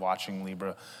probably watching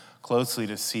Libra closely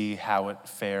to see how it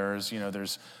fares.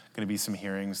 There's going to be some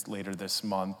hearings later this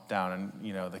month down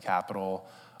in, the Capitol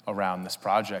around this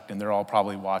project, and they're all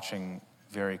probably watching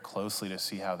very closely to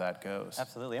see how that goes.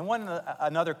 Absolutely. And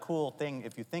another cool thing,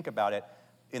 if you think about it,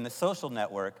 in the social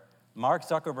network, Mark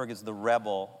Zuckerberg is the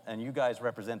rebel, and you guys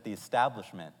represent the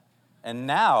establishment. And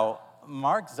now,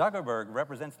 Mark Zuckerberg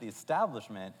represents the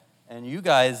establishment, and you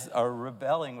guys are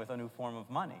rebelling with a new form of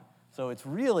money. So it's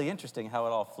really interesting how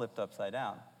it all flipped upside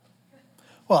down.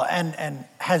 Well, and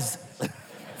has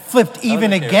flipped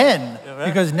even again,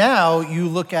 because now you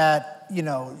look at,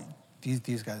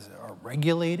 these guys are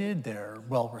regulated, they're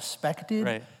well respected,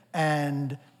 right.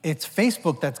 And it's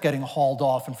Facebook that's getting hauled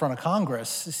off in front of Congress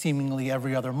seemingly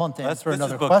every other month to answer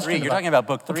another book question. 3. You're talking about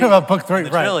book 3. I'm talking about book 3, the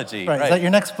right? trilogy, right. Is that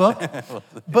your next book?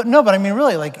 But I mean,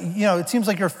 really, it seems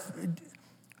like you're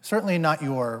certainly not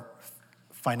your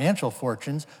financial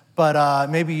fortunes, but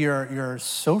maybe your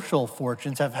social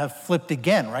fortunes have flipped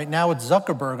again. Right now, it's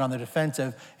Zuckerberg on the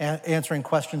defensive, answering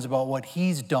questions about what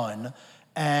he's done.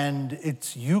 And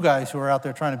it's you guys who are out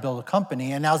there trying to build a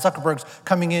company, and now Zuckerberg's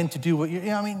coming in to do what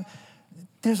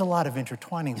there's a lot of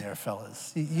intertwining there,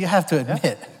 fellas. You have to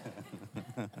admit.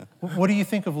 What do you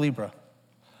think of Libra?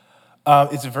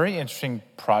 It's a very interesting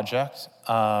project.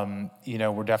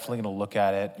 We're definitely going to look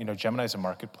at it. Gemini is a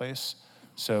marketplace,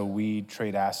 so we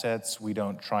trade assets. We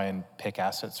don't try and pick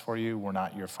assets for you. We're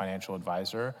not your financial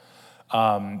advisor.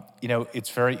 It's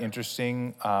very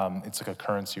interesting. It's like a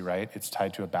currency, right? It's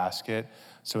tied to a basket,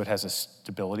 so it has a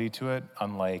stability to it,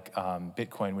 unlike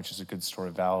Bitcoin, which is a good store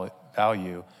of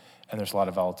value. and there's a lot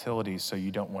of volatility, so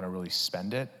you don't want to really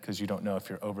spend it because you don't know if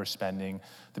you're overspending.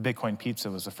 The Bitcoin pizza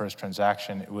was the first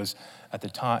transaction. It was, at the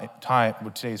time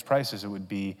with today's prices, it would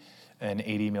be an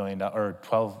 $80 million or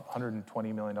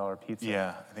 $120 million pizza.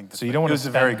 Yeah, I think so. You don't want to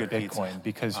spend a very good Bitcoin pizza.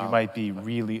 because you might be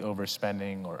really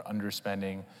overspending or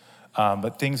underspending.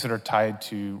 But things that are tied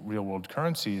to real world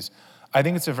currencies, I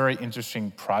think it's a very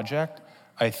interesting project.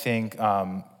 I think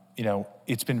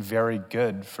it's been very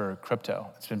good for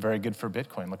crypto. It's been very good for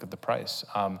Bitcoin. Look at the price.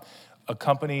 A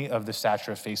company of the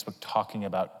stature of Facebook talking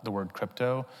about the word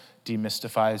crypto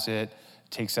demystifies it,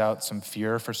 takes out some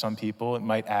fear for some people. It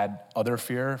might add other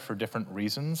fear for different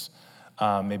reasons,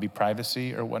 maybe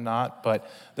privacy or whatnot. But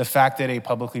the fact that a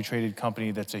publicly traded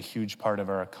company that's a huge part of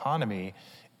our economy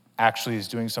actually is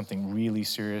doing something really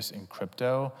serious in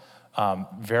crypto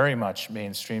very much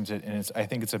mainstreams it, and I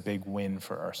think it's a big win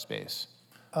for our space.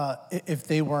 If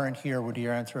they weren't here, would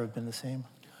your answer have been the same?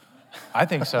 I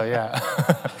think so, yeah.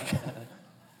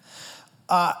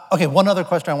 Okay, one other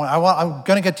question I'm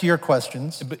going to get to your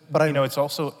questions, but it's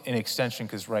also an extension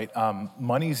because,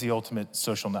 money is the ultimate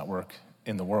social network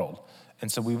in the world.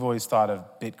 And so we've always thought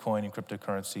of Bitcoin and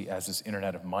cryptocurrency as this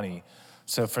internet of money.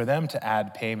 So for them to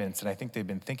add payments, and I think they've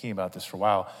been thinking about this for a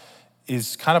while,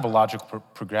 is kind of a logical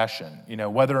progression.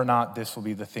 Whether or not this will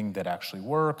be the thing that actually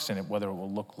works and whether it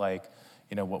will look like,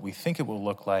 what we think it will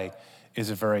look like is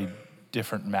a very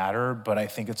different matter, but I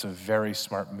think it's a very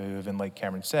smart move. And like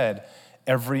Cameron said,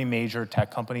 every major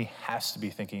tech company has to be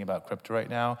thinking about crypto right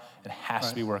now and has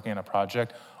to be working on a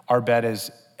project. Our bet is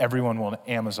everyone will,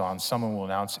 Amazon, someone will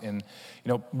announce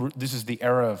this is the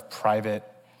era of private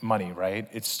money, right?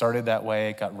 It started that way,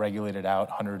 it got regulated out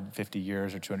 150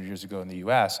 years or 200 years ago in the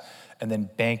US, and then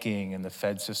banking and the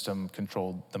Fed system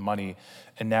controlled the money.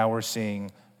 And now we're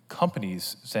seeing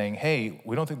companies saying, hey,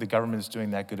 we don't think the government is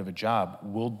doing that good of a job.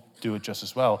 We'll do it just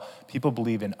as well. People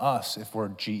believe in us if we're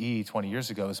GE 20 years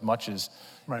ago as much as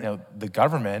the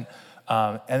government.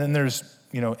 And then there's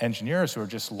engineers who are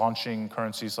just launching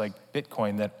currencies like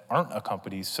Bitcoin that aren't a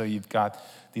company. So you've got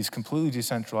these completely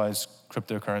decentralized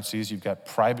cryptocurrencies. You've got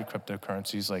private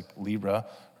cryptocurrencies like Libra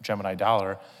or Gemini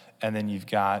dollar. And then you've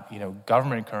got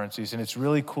government currencies. And it's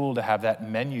really cool to have that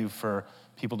menu for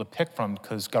people to pick from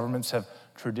because governments have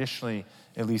traditionally,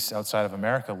 at least outside of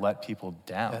America, let people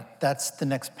down. Yeah, that's the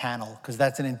next panel, because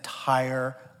that's an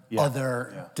entire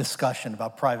other discussion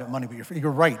about private money. But you're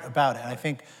right about it. And I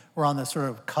think we're on the sort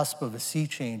of cusp of a sea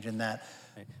change in that.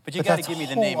 But you got to give me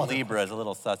the name Libra as a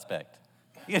little suspect.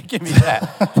 You got to give me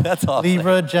that. That's all.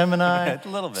 Libra, Gemini. Yeah, a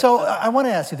little bit. So I want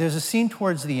to ask you, there's a scene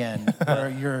towards the end where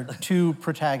your two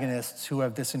protagonists who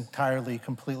have this entirely,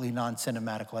 completely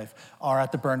non-cinematic life are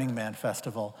at the Burning Man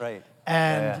Festival. Right.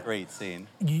 And great scene.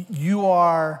 You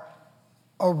are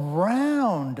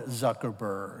around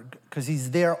Zuckerberg because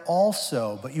he's there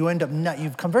also, but you end up not.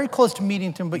 You've come very close to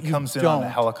meeting him, but he you comes don't. in on a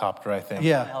helicopter, I think.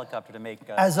 Yeah. A helicopter to make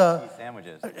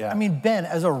sandwiches. I mean, Ben,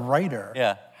 as a writer,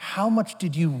 Yeah. how much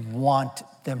did you want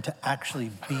them to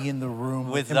actually be in the room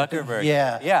with him? Zuckerberg?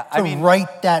 Yeah. To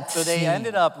write that So scene. they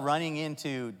ended up running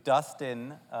into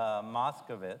Dustin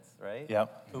Moskovitz, right?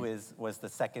 Yep. Who was the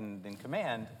second in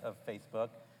command of Facebook.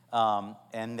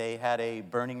 And they had a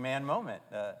Burning Man moment,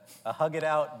 a hug it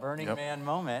out Burning Man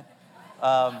moment.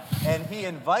 And he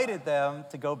invited them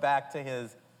to go back to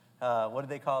his, what do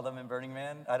they call them in Burning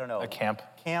Man? I don't know. A camp.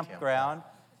 Campground.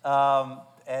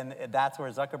 And that's where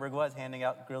Zuckerberg was, handing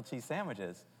out grilled cheese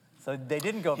sandwiches. So they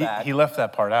didn't go back. He left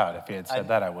that part out. If he had said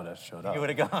that, I would have showed up. He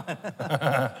would have gone.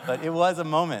 But it was a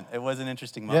moment. It was an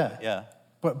interesting moment. Yeah.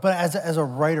 But as a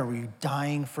writer, were you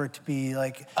dying for it to be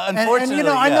like? Unfortunately,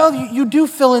 I know you do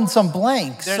fill in some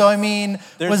blanks. So I mean,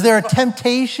 was there a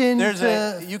temptation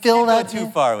to you fill can't that? go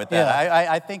too far with that.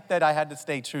 Yeah. I think that I had to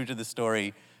stay true to the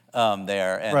story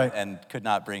there, and could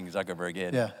not bring Zuckerberg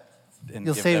in. Yeah. And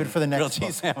You'll give save them it for the next grilled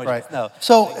cheese book. sandwiches. Right. No.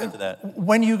 So we'll get to that.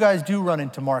 when you guys do run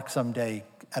into Mark someday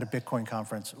at a Bitcoin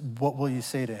conference, what will you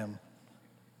say to him?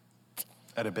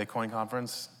 At a Bitcoin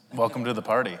conference, welcome to the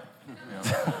party.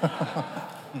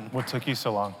 What took you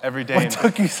so long? Every day. What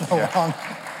took you so long?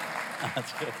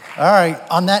 That's good. All right.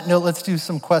 On that note, let's do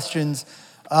some questions.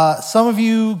 Some of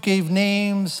you gave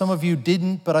names, some of you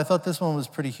didn't, but I thought this one was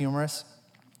pretty humorous.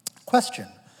 Question.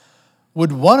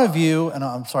 Would one of you, and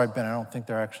I'm sorry, Ben, I don't think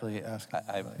they're actually asking.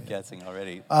 I'm guessing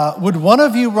already. Would one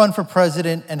of you run for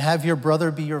president and have your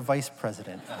brother be your vice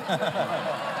president?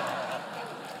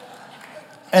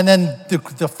 And then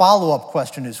the follow-up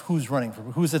question is,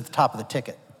 who's at the top of the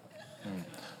ticket?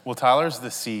 Well, Tyler's the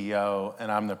CEO,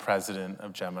 and I'm the president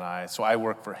of Gemini, so I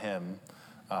work for him.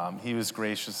 He was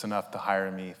gracious enough to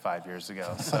hire me 5 years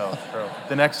ago, so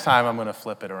the next time I'm going to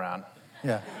flip it around.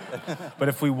 Yeah. But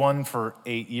if we won for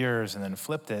 8 years and then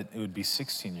flipped it, it would be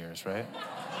 16 years, right?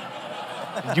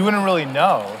 You wouldn't really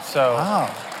know, so Wow.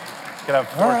 you could have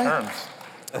 4 All right. terms.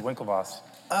 The Winklevoss.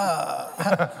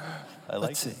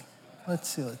 Let's see. Let's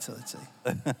see.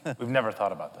 We've never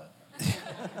thought about that.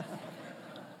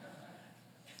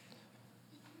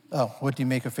 Oh, what do you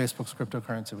make of Facebook's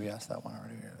cryptocurrency? We asked that one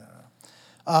already.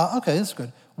 Okay, this is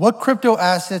good. What crypto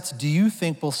assets do you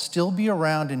think will still be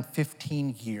around in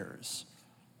 15 years?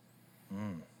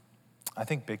 I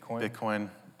think Bitcoin. Bitcoin,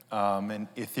 and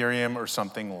Ethereum or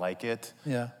something like it.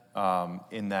 Yeah.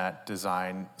 In that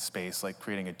design space, like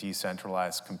creating a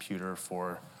decentralized computer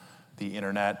for the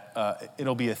internet.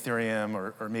 It'll be Ethereum,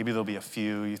 or maybe there'll be a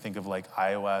few. You think of like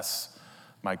iOS,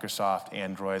 Microsoft,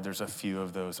 Android. There's a few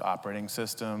of those operating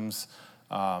systems.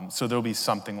 So there'll be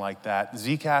something like that.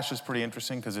 Zcash is pretty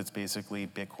interesting because it's basically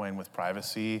Bitcoin with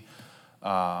privacy.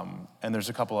 And there's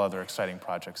a couple other exciting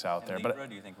projects out there. Libra,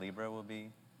 do you think Libra will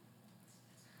be?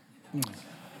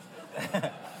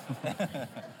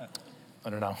 I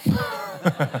don't know.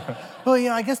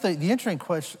 Well, I guess the interesting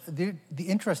question, the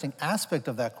interesting aspect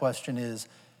of that question is,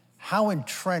 how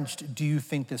entrenched do you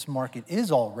think this market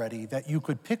is already that you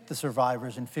could pick the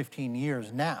survivors in 15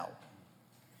 years now?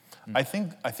 I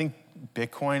think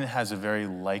Bitcoin has a very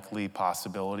likely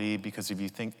possibility because if you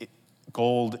think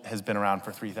gold has been around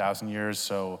for 3,000 years,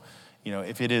 so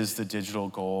if it is the digital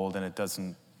gold and it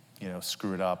doesn't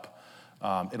screw it up,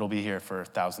 it'll be here for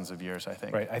thousands of years, I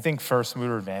think. Right. I think first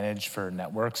mover advantage for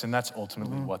networks, and that's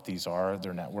ultimately what these are,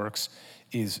 their networks,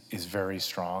 is very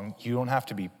strong. You don't have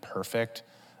to be perfect,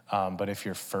 but if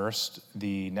you're first,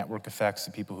 the network effects,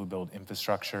 the people who build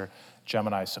infrastructure,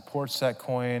 Gemini supports that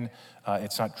coin.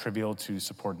 It's not trivial to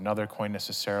support another coin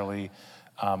necessarily,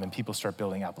 and people start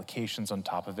building applications on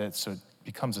top of it, so it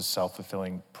becomes a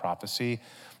self-fulfilling prophecy.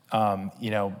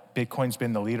 Bitcoin's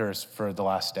been the leaders for the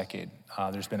last decade.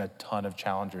 There's been a ton of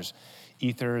challengers.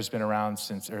 Ether has been around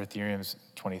since Ethereum's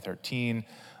 2013.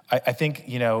 I think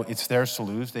it's theirs to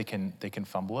lose. They can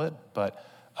fumble it, but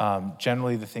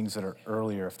generally the things that are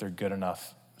earlier, if they're good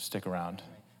enough, stick around.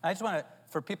 I just want to,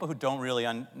 for people who don't really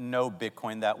know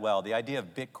Bitcoin that well, the idea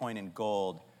of Bitcoin and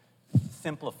gold,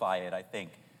 simplify it, I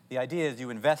think. The idea is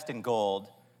you invest in gold,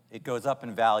 it goes up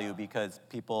in value because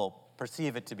people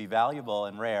perceive it to be valuable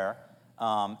and rare,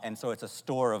 and so it's a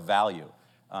store of value.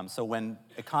 So when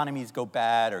economies go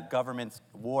bad or governments,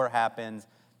 war happens,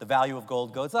 the value of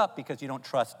gold goes up because you don't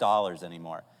trust dollars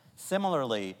anymore.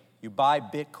 Similarly, you buy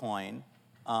Bitcoin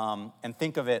and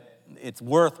think of it, it's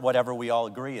worth whatever we all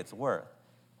agree it's worth,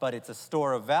 but it's a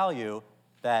store of value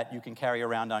that you can carry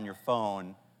around on your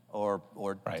phone or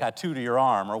Right. tattoo to your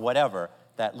arm or whatever.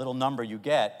 That little number you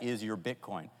get is your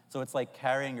Bitcoin. So it's like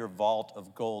carrying your vault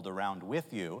of gold around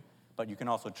with you, but you can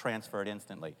also transfer it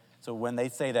instantly. So when they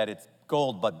say that it's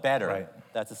gold but better,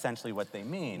 Right. that's essentially what they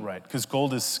mean. Right, because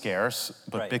gold is scarce,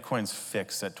 but Right. Bitcoin's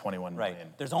fixed at 21 Right.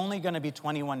 million. There's only going to be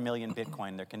 21 million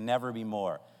Bitcoin. There can never be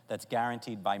more. That's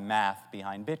guaranteed by math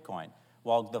behind Bitcoin.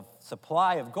 While the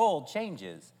supply of gold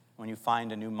changes when you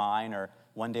find a new mine, or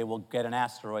one day we'll get an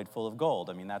asteroid full of gold.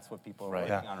 I mean, that's what people are Right.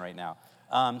 working on right now.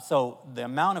 So the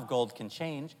amount of gold can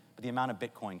change, but the amount of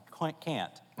Bitcoin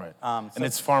can't. Right, So and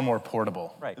it's far more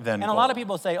portable right. than And gold. a lot of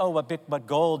people say, oh, but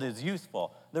gold is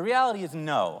useful. The reality is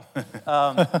no.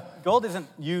 Gold isn't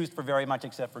used for very much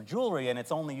except for jewelry, and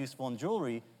it's only useful in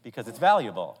jewelry because it's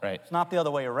valuable. Right. It's not the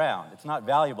other way around. It's not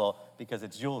valuable because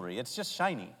it's jewelry. It's just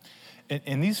shiny.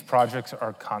 And these projects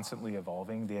are constantly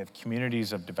evolving. They have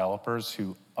communities of developers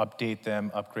who update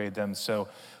them, upgrade them. So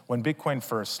when Bitcoin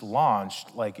first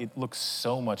launched, it looks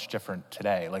so much different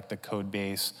today. Like the code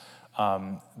base,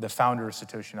 the founder,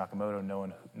 Satoshi Nakamoto, no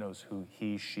one knows who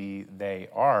he, she, they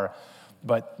are.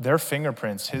 But their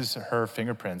fingerprints, her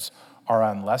fingerprints, are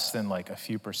on less than a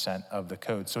few % of the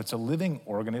code. So it's a living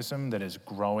organism that is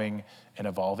growing and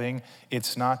evolving.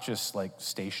 It's not just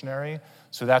stationary.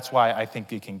 So that's why I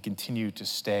think it can continue to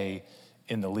stay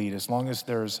in the lead. As long as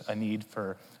there's a need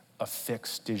for a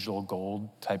fixed digital gold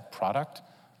type product,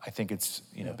 I think it's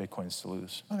Bitcoin's to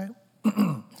lose. Okay.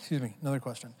 Excuse me, another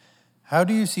question. How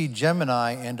do you see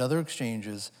Gemini and other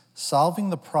exchanges solving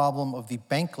the problem of the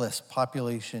bankless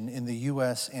population in the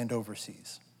US and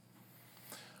overseas?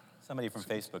 Somebody from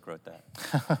Facebook wrote that.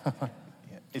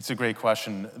 Yeah, it's a great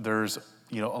question. There's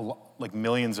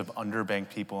millions of underbanked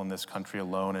people in this country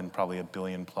alone, and probably 1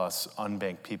 billion plus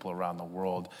unbanked people around the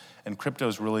world. And crypto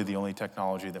is really the only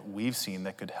technology that we've seen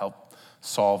that could help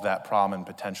solve that problem and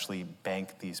potentially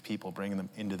bank these people, bringing them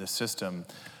into the system.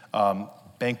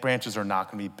 Bank branches are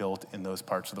not going to be built in those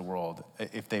parts of the world.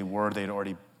 If they were, they'd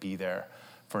already be there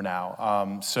for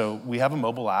now. So we have a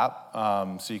mobile app,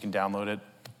 so you can download it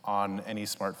on any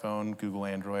smartphone, Google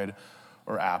Android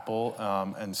or Apple,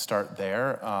 and start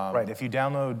there. Right, if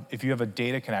you have a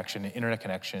data connection, an internet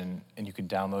connection, and you can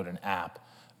download an app,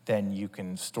 then you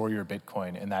can store your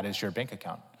Bitcoin, and that is your bank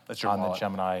account. That's your on wallet. the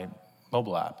Gemini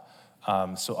mobile app.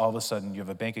 So all of a sudden you have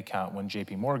a bank account when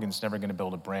JP Morgan's never gonna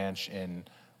build a branch in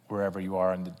wherever you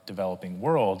are in the developing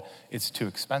world. It's too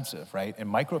expensive, right? And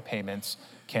micropayments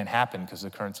can't happen because the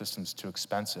current system's too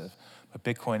expensive. But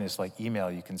Bitcoin is like email.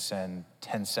 You can send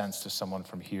 10 cents to someone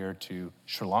from here to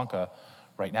Sri Lanka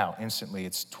right now, instantly.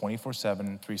 It's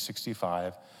 24/7,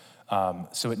 365.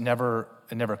 So it never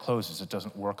closes. It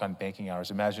doesn't work on banking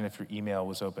hours. Imagine if your email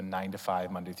was open 9 to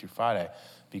 5, Monday through Friday.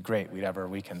 It'd be great. We'd have our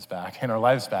weekends back and our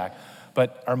lives back.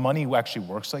 But our money actually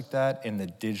works like that in the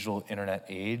digital internet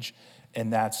age,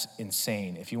 and that's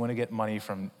insane. If you want to get money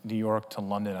from New York to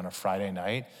London on a Friday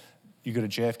night, you go to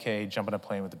JFK, jump on a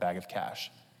plane with a bag of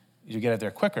cash. You get it there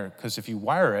quicker, because if you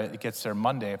wire it, it gets there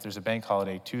Monday, if there's a bank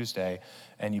holiday Tuesday,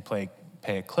 and you pay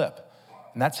a clip.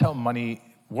 And that's how money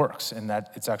works, and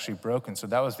that it's actually broken. So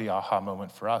that was the aha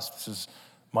moment for us. This is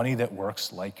money that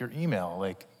works like your email.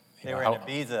 Like They were in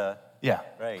Ibiza, yeah,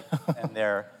 right, and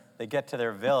they get to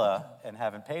their villa and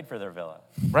haven't paid for their villa.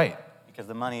 right, Because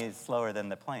the money is slower than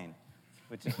the plane,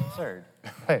 which is absurd.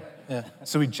 right. Yeah.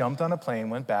 So we jumped on a plane,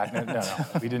 went back. No,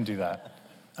 we didn't do that.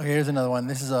 Okay, here's another one.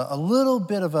 This is a little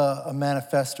bit of a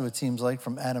manifesto, it seems like,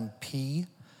 from Adam P.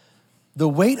 The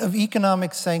weight of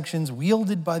economic sanctions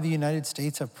wielded by the United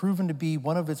States have proven to be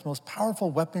one of its most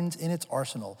powerful weapons in its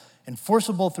arsenal,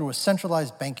 enforceable through a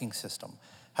centralized banking system.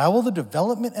 How will the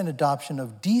development and adoption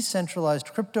of decentralized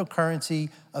cryptocurrency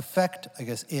affect, I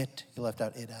guess it, you left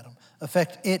out it, Adam,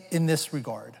 affect it in this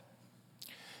regard?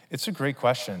 It's a great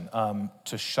question.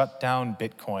 To shut down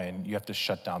Bitcoin, you have to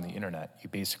shut down the internet. You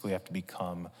basically have to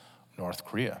become North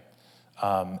Korea.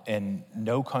 And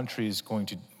no country is going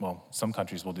to, well, some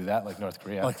countries will do that, like North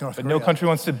Korea. But no country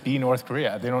wants to be North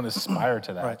Korea. They don't aspire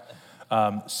to that.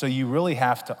 Right. So you really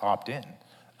have to opt in.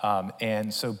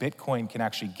 And so Bitcoin can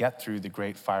actually get through the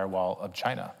Great Firewall of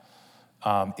China.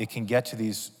 It can get to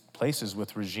these places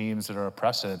with regimes that are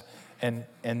oppressive.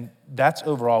 And that's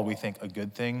overall, we think, a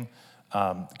good thing.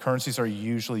 Currencies are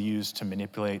usually used to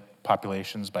manipulate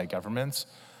populations by governments.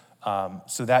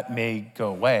 So that may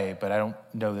go away, but I don't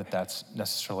know that that's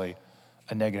necessarily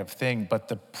a negative thing. But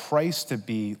the price to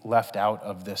be left out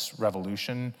of this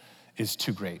revolution is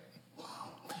too great.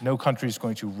 No country is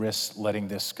going to risk letting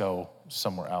this go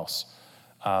somewhere else.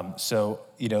 So,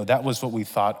 that was what we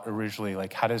thought originally,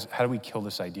 like, how do we kill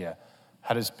this idea?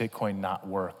 How does Bitcoin not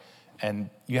work? And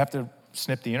you have to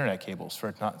snip the internet cables for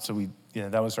it not, so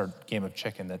that was our game of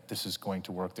chicken, that this is going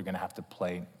to work. They're going to have to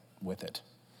play with it.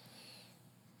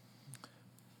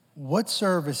 What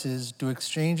services do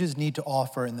exchanges need to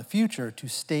offer in the future to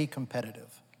stay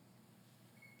competitive?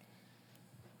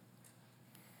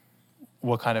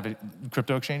 What kind of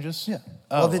crypto exchanges? Yeah.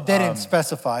 Well, they didn't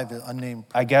specify the unnamed.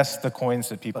 I guess the coins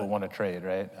that people want to trade,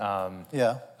 right?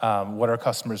 What our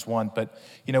customers want. But,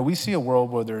 we see a world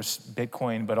where there's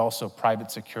Bitcoin, but also private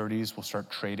securities will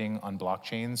start trading on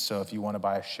blockchains. So if you want to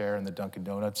buy a share in the Dunkin'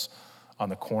 Donuts on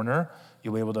the corner,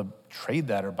 you'll be able to trade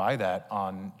that or buy that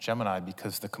on Gemini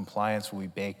because the compliance will be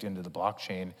baked into the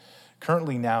blockchain.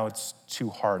 Currently now it's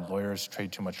too hard. Lawyers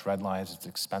trade too much red lines, it's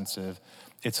expensive.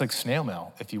 It's like snail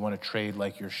mail if you want to trade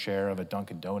like your share of a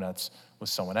Dunkin' Donuts with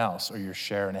someone else or your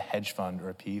share in a hedge fund or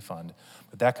a PE fund.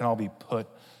 But that can all be put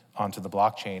onto the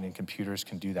blockchain and computers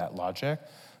can do that logic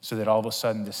so that all of a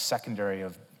sudden the secondary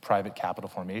of private capital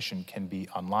formation can be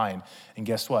online. And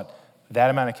guess what? That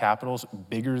amount of capital is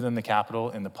bigger than the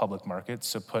capital in the public markets.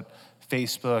 So put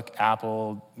Facebook,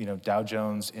 Apple, Dow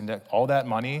Jones Index, all that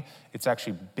money, it's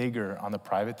actually bigger on the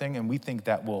private thing. And we think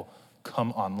that will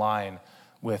come online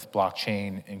with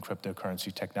blockchain and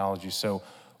cryptocurrency technology. So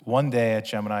one day at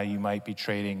Gemini, you might be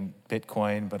trading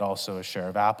Bitcoin, but also a share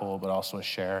of Apple, but also a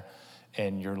share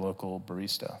in your local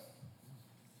barista.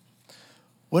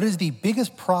 What is the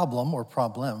biggest problem or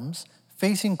problems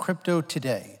facing crypto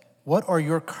today? What are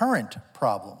your current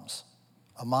problems?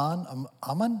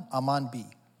 Aman B,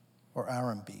 or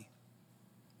Aaron B?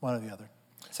 One or the other.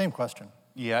 Same question.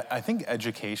 Yeah, I think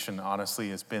education, honestly,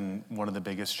 has been one of the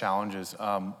biggest challenges.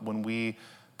 When we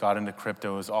got into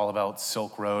crypto, it was all about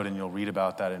Silk Road, and you'll read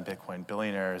about that in Bitcoin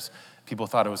Billionaires. People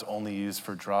thought it was only used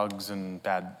for drugs and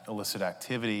bad illicit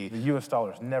activity. The US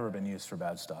dollar's never been used for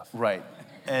bad stuff. Right.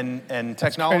 And technology...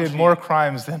 It's created more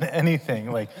crimes than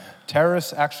anything. Like,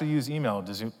 terrorists actually use email.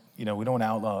 We don't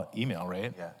outlaw email,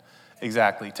 right? Yeah,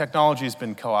 exactly. Technology has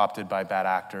been co-opted by bad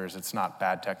actors. It's not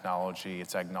bad technology,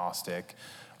 it's agnostic.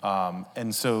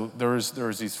 And so there's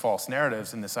these false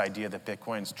narratives and this idea that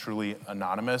Bitcoin's truly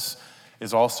anonymous.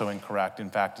 is also incorrect. In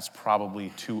fact, it's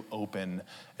probably too open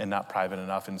and not private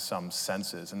enough in some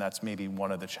senses. And that's maybe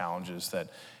one of the challenges that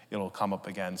it'll come up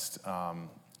against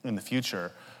in the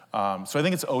future. So I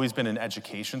think it's always been an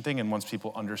education thing, and once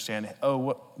people understand,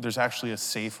 there's actually a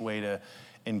safe way to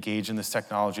engage in this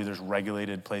technology, there's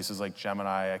regulated places like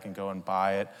Gemini, I can go and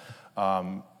buy it,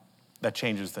 that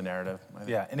changes the narrative.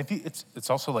 Yeah, and it's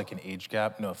also like an age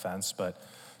gap, no offense, but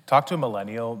talk to a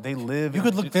millennial, they live... You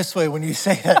could look this way when you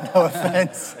say that, no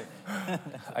offense.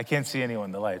 I can't see anyone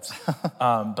in the lights.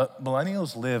 But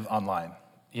millennials live online.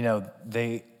 You know,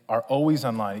 they are always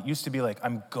online. It used to be like,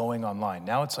 I'm going online.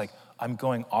 Now it's like, I'm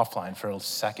going offline for a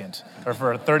second, or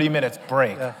for a 30 minutes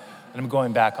break, and I'm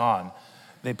going back on.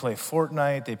 They play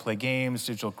Fortnite, they play games,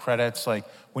 digital credits. Like,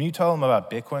 when you tell them about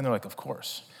Bitcoin, they're like, of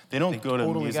course. They don't go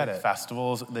to music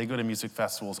festivals. They go to music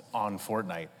festivals on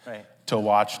Fortnite to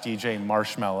watch DJ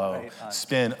Marshmello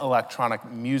spin electronic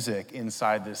music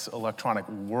inside this electronic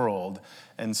world.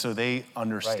 And so they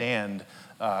understand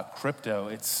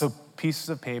crypto. So pieces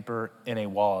of paper in a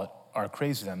wallet are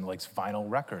crazy to them, like vinyl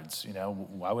records. You know,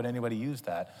 why would anybody use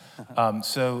that?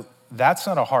 So that's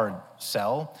not a hard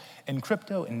sell. And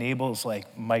crypto enables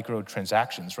like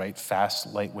microtransactions, right?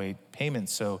 Fast, lightweight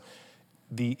payments. So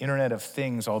the Internet of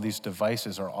Things, all these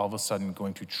devices are all of a sudden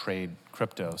going to trade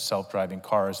crypto. Self-driving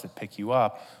cars that pick you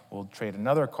up will trade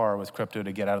another car with crypto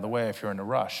to get out of the way if you're in a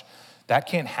rush. That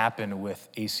can't happen with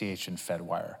ACH and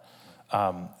FedWire.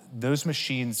 Those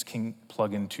machines can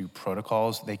plug into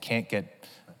protocols. They can't get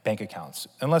bank accounts,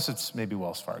 unless it's maybe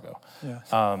Wells Fargo.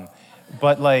 Yeah.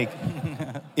 But like,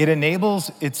 it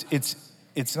enables,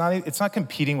 it's not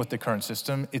competing with the current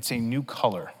system. It's a new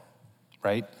color,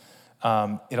 right?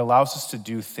 It allows us to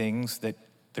do things that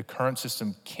the current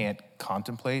system can't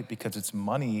contemplate because it's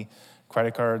money,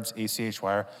 credit cards, ACH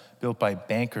wire, built by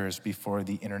bankers before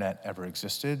the internet ever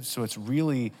existed. So it's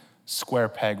really square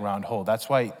peg, round hole. That's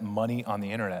why money on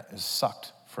the internet has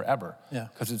sucked forever. Yeah.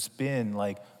 Because it's been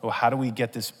like, how do we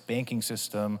get this banking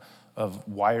system of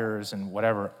wires and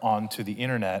whatever onto the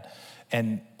internet?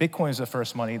 And Bitcoin is the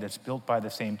first money that's built by the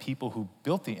same people who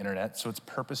built the internet, so it's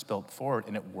purpose-built for it,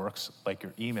 and it works like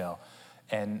your email.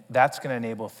 And that's going to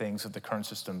enable things that the current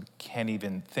system can't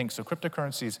even think. So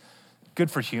cryptocurrency is good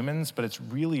for humans, but it's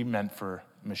really meant for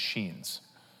machines.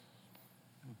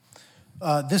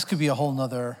 This could be a whole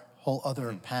other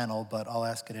panel, but I'll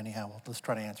ask it anyhow. Let's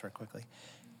try to answer it quickly.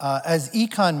 As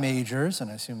econ majors, and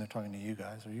I assume they're talking to you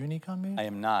guys. Are you an econ major? I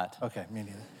am not. Okay, me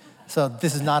neither. So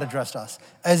this is not addressed to us.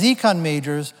 As econ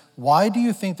majors, why do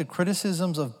you think the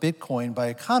criticisms of Bitcoin by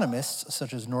economists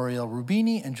such as Nouriel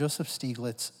Roubini and Joseph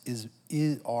Stiglitz is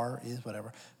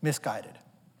misguided?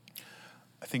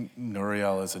 I think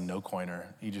Nouriel is a no-coiner.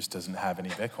 He just doesn't have any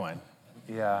Bitcoin.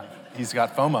 Yeah. He's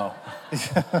got FOMO.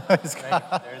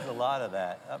 There's a lot of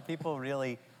that. People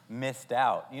really missed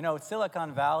out. You know,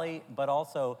 Silicon Valley, but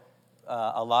also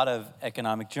a lot of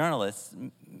economic journalists,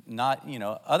 not, you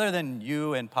know, other than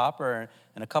you and Popper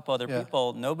and a couple other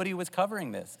people, nobody was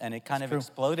covering this. And it kind of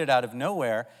exploded out of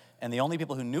nowhere. And the only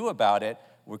people who knew about it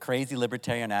were crazy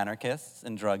libertarian anarchists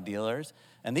and drug dealers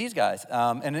and these guys.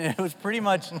 And it was pretty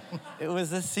much, it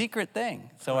was a secret thing.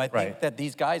 So I think that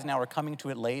these guys now are coming to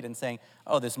it late and saying,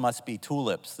 oh, this must be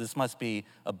tulips. This must be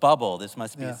a bubble. This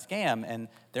must be a scam. And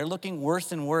they're looking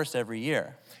worse and worse every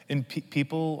year. And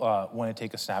people want to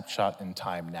take a snapshot in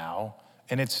time now,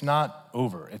 and it's not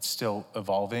over. It's still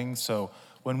evolving. So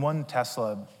when one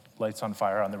Tesla lights on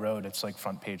fire on the road, it's like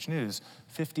front page news.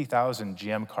 50,000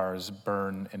 GM cars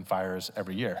burn in fires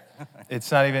every year.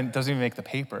 It's not even, doesn't even make the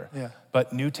paper. Yeah.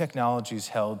 But new technology is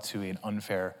held to an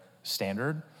unfair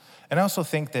standard. And I also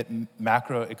think that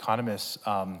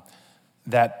macroeconomists,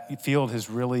 that field has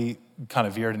really kind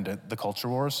of veered into the culture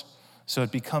wars. So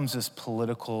it becomes this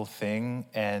political thing,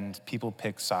 and people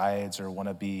pick sides or want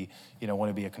to be a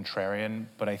contrarian.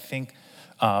 But I think,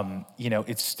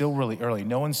 it's still really early.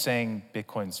 No one's saying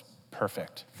Bitcoin's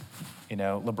perfect. You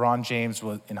know, LeBron James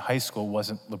in high school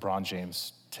wasn't LeBron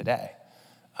James today.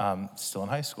 Still in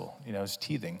high school, is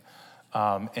teething.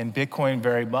 And Bitcoin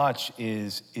very much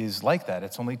is like that.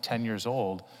 It's only 10 years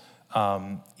old.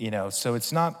 So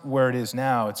it's not where it is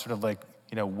now. It's sort of like,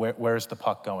 where's the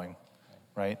puck going,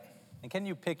 right? And can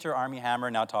you picture Armie Hammer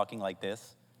now talking like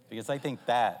this? Because I think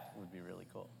that would be really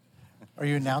cool. Are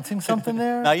you announcing something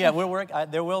there? No, yeah, we're working.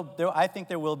 I think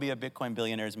there will be a Bitcoin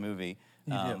Billionaires movie.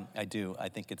 I do. I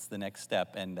think it's the next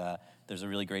step, and there's a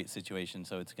really great situation,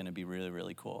 so it's going to be really,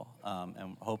 really cool.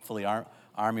 And hopefully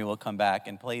Armie will come back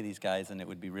and play these guys, and it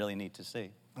would be really neat to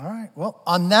see. All right. Well,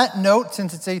 on that note,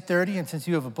 since it's 8:30 and since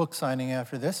you have a book signing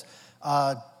after this,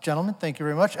 gentlemen, thank you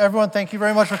very much. Everyone, thank you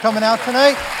very much for coming out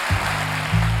tonight.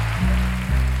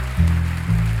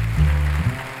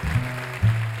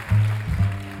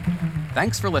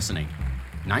 Thanks for listening.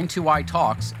 92Y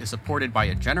Talks is supported by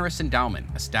a generous endowment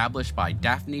established by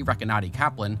Daphne Recanati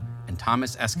Kaplan and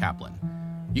Thomas S. Kaplan.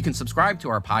 You can subscribe to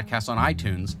our podcast on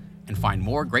iTunes and find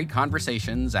more great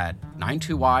conversations at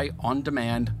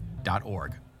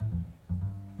 92yondemand.org.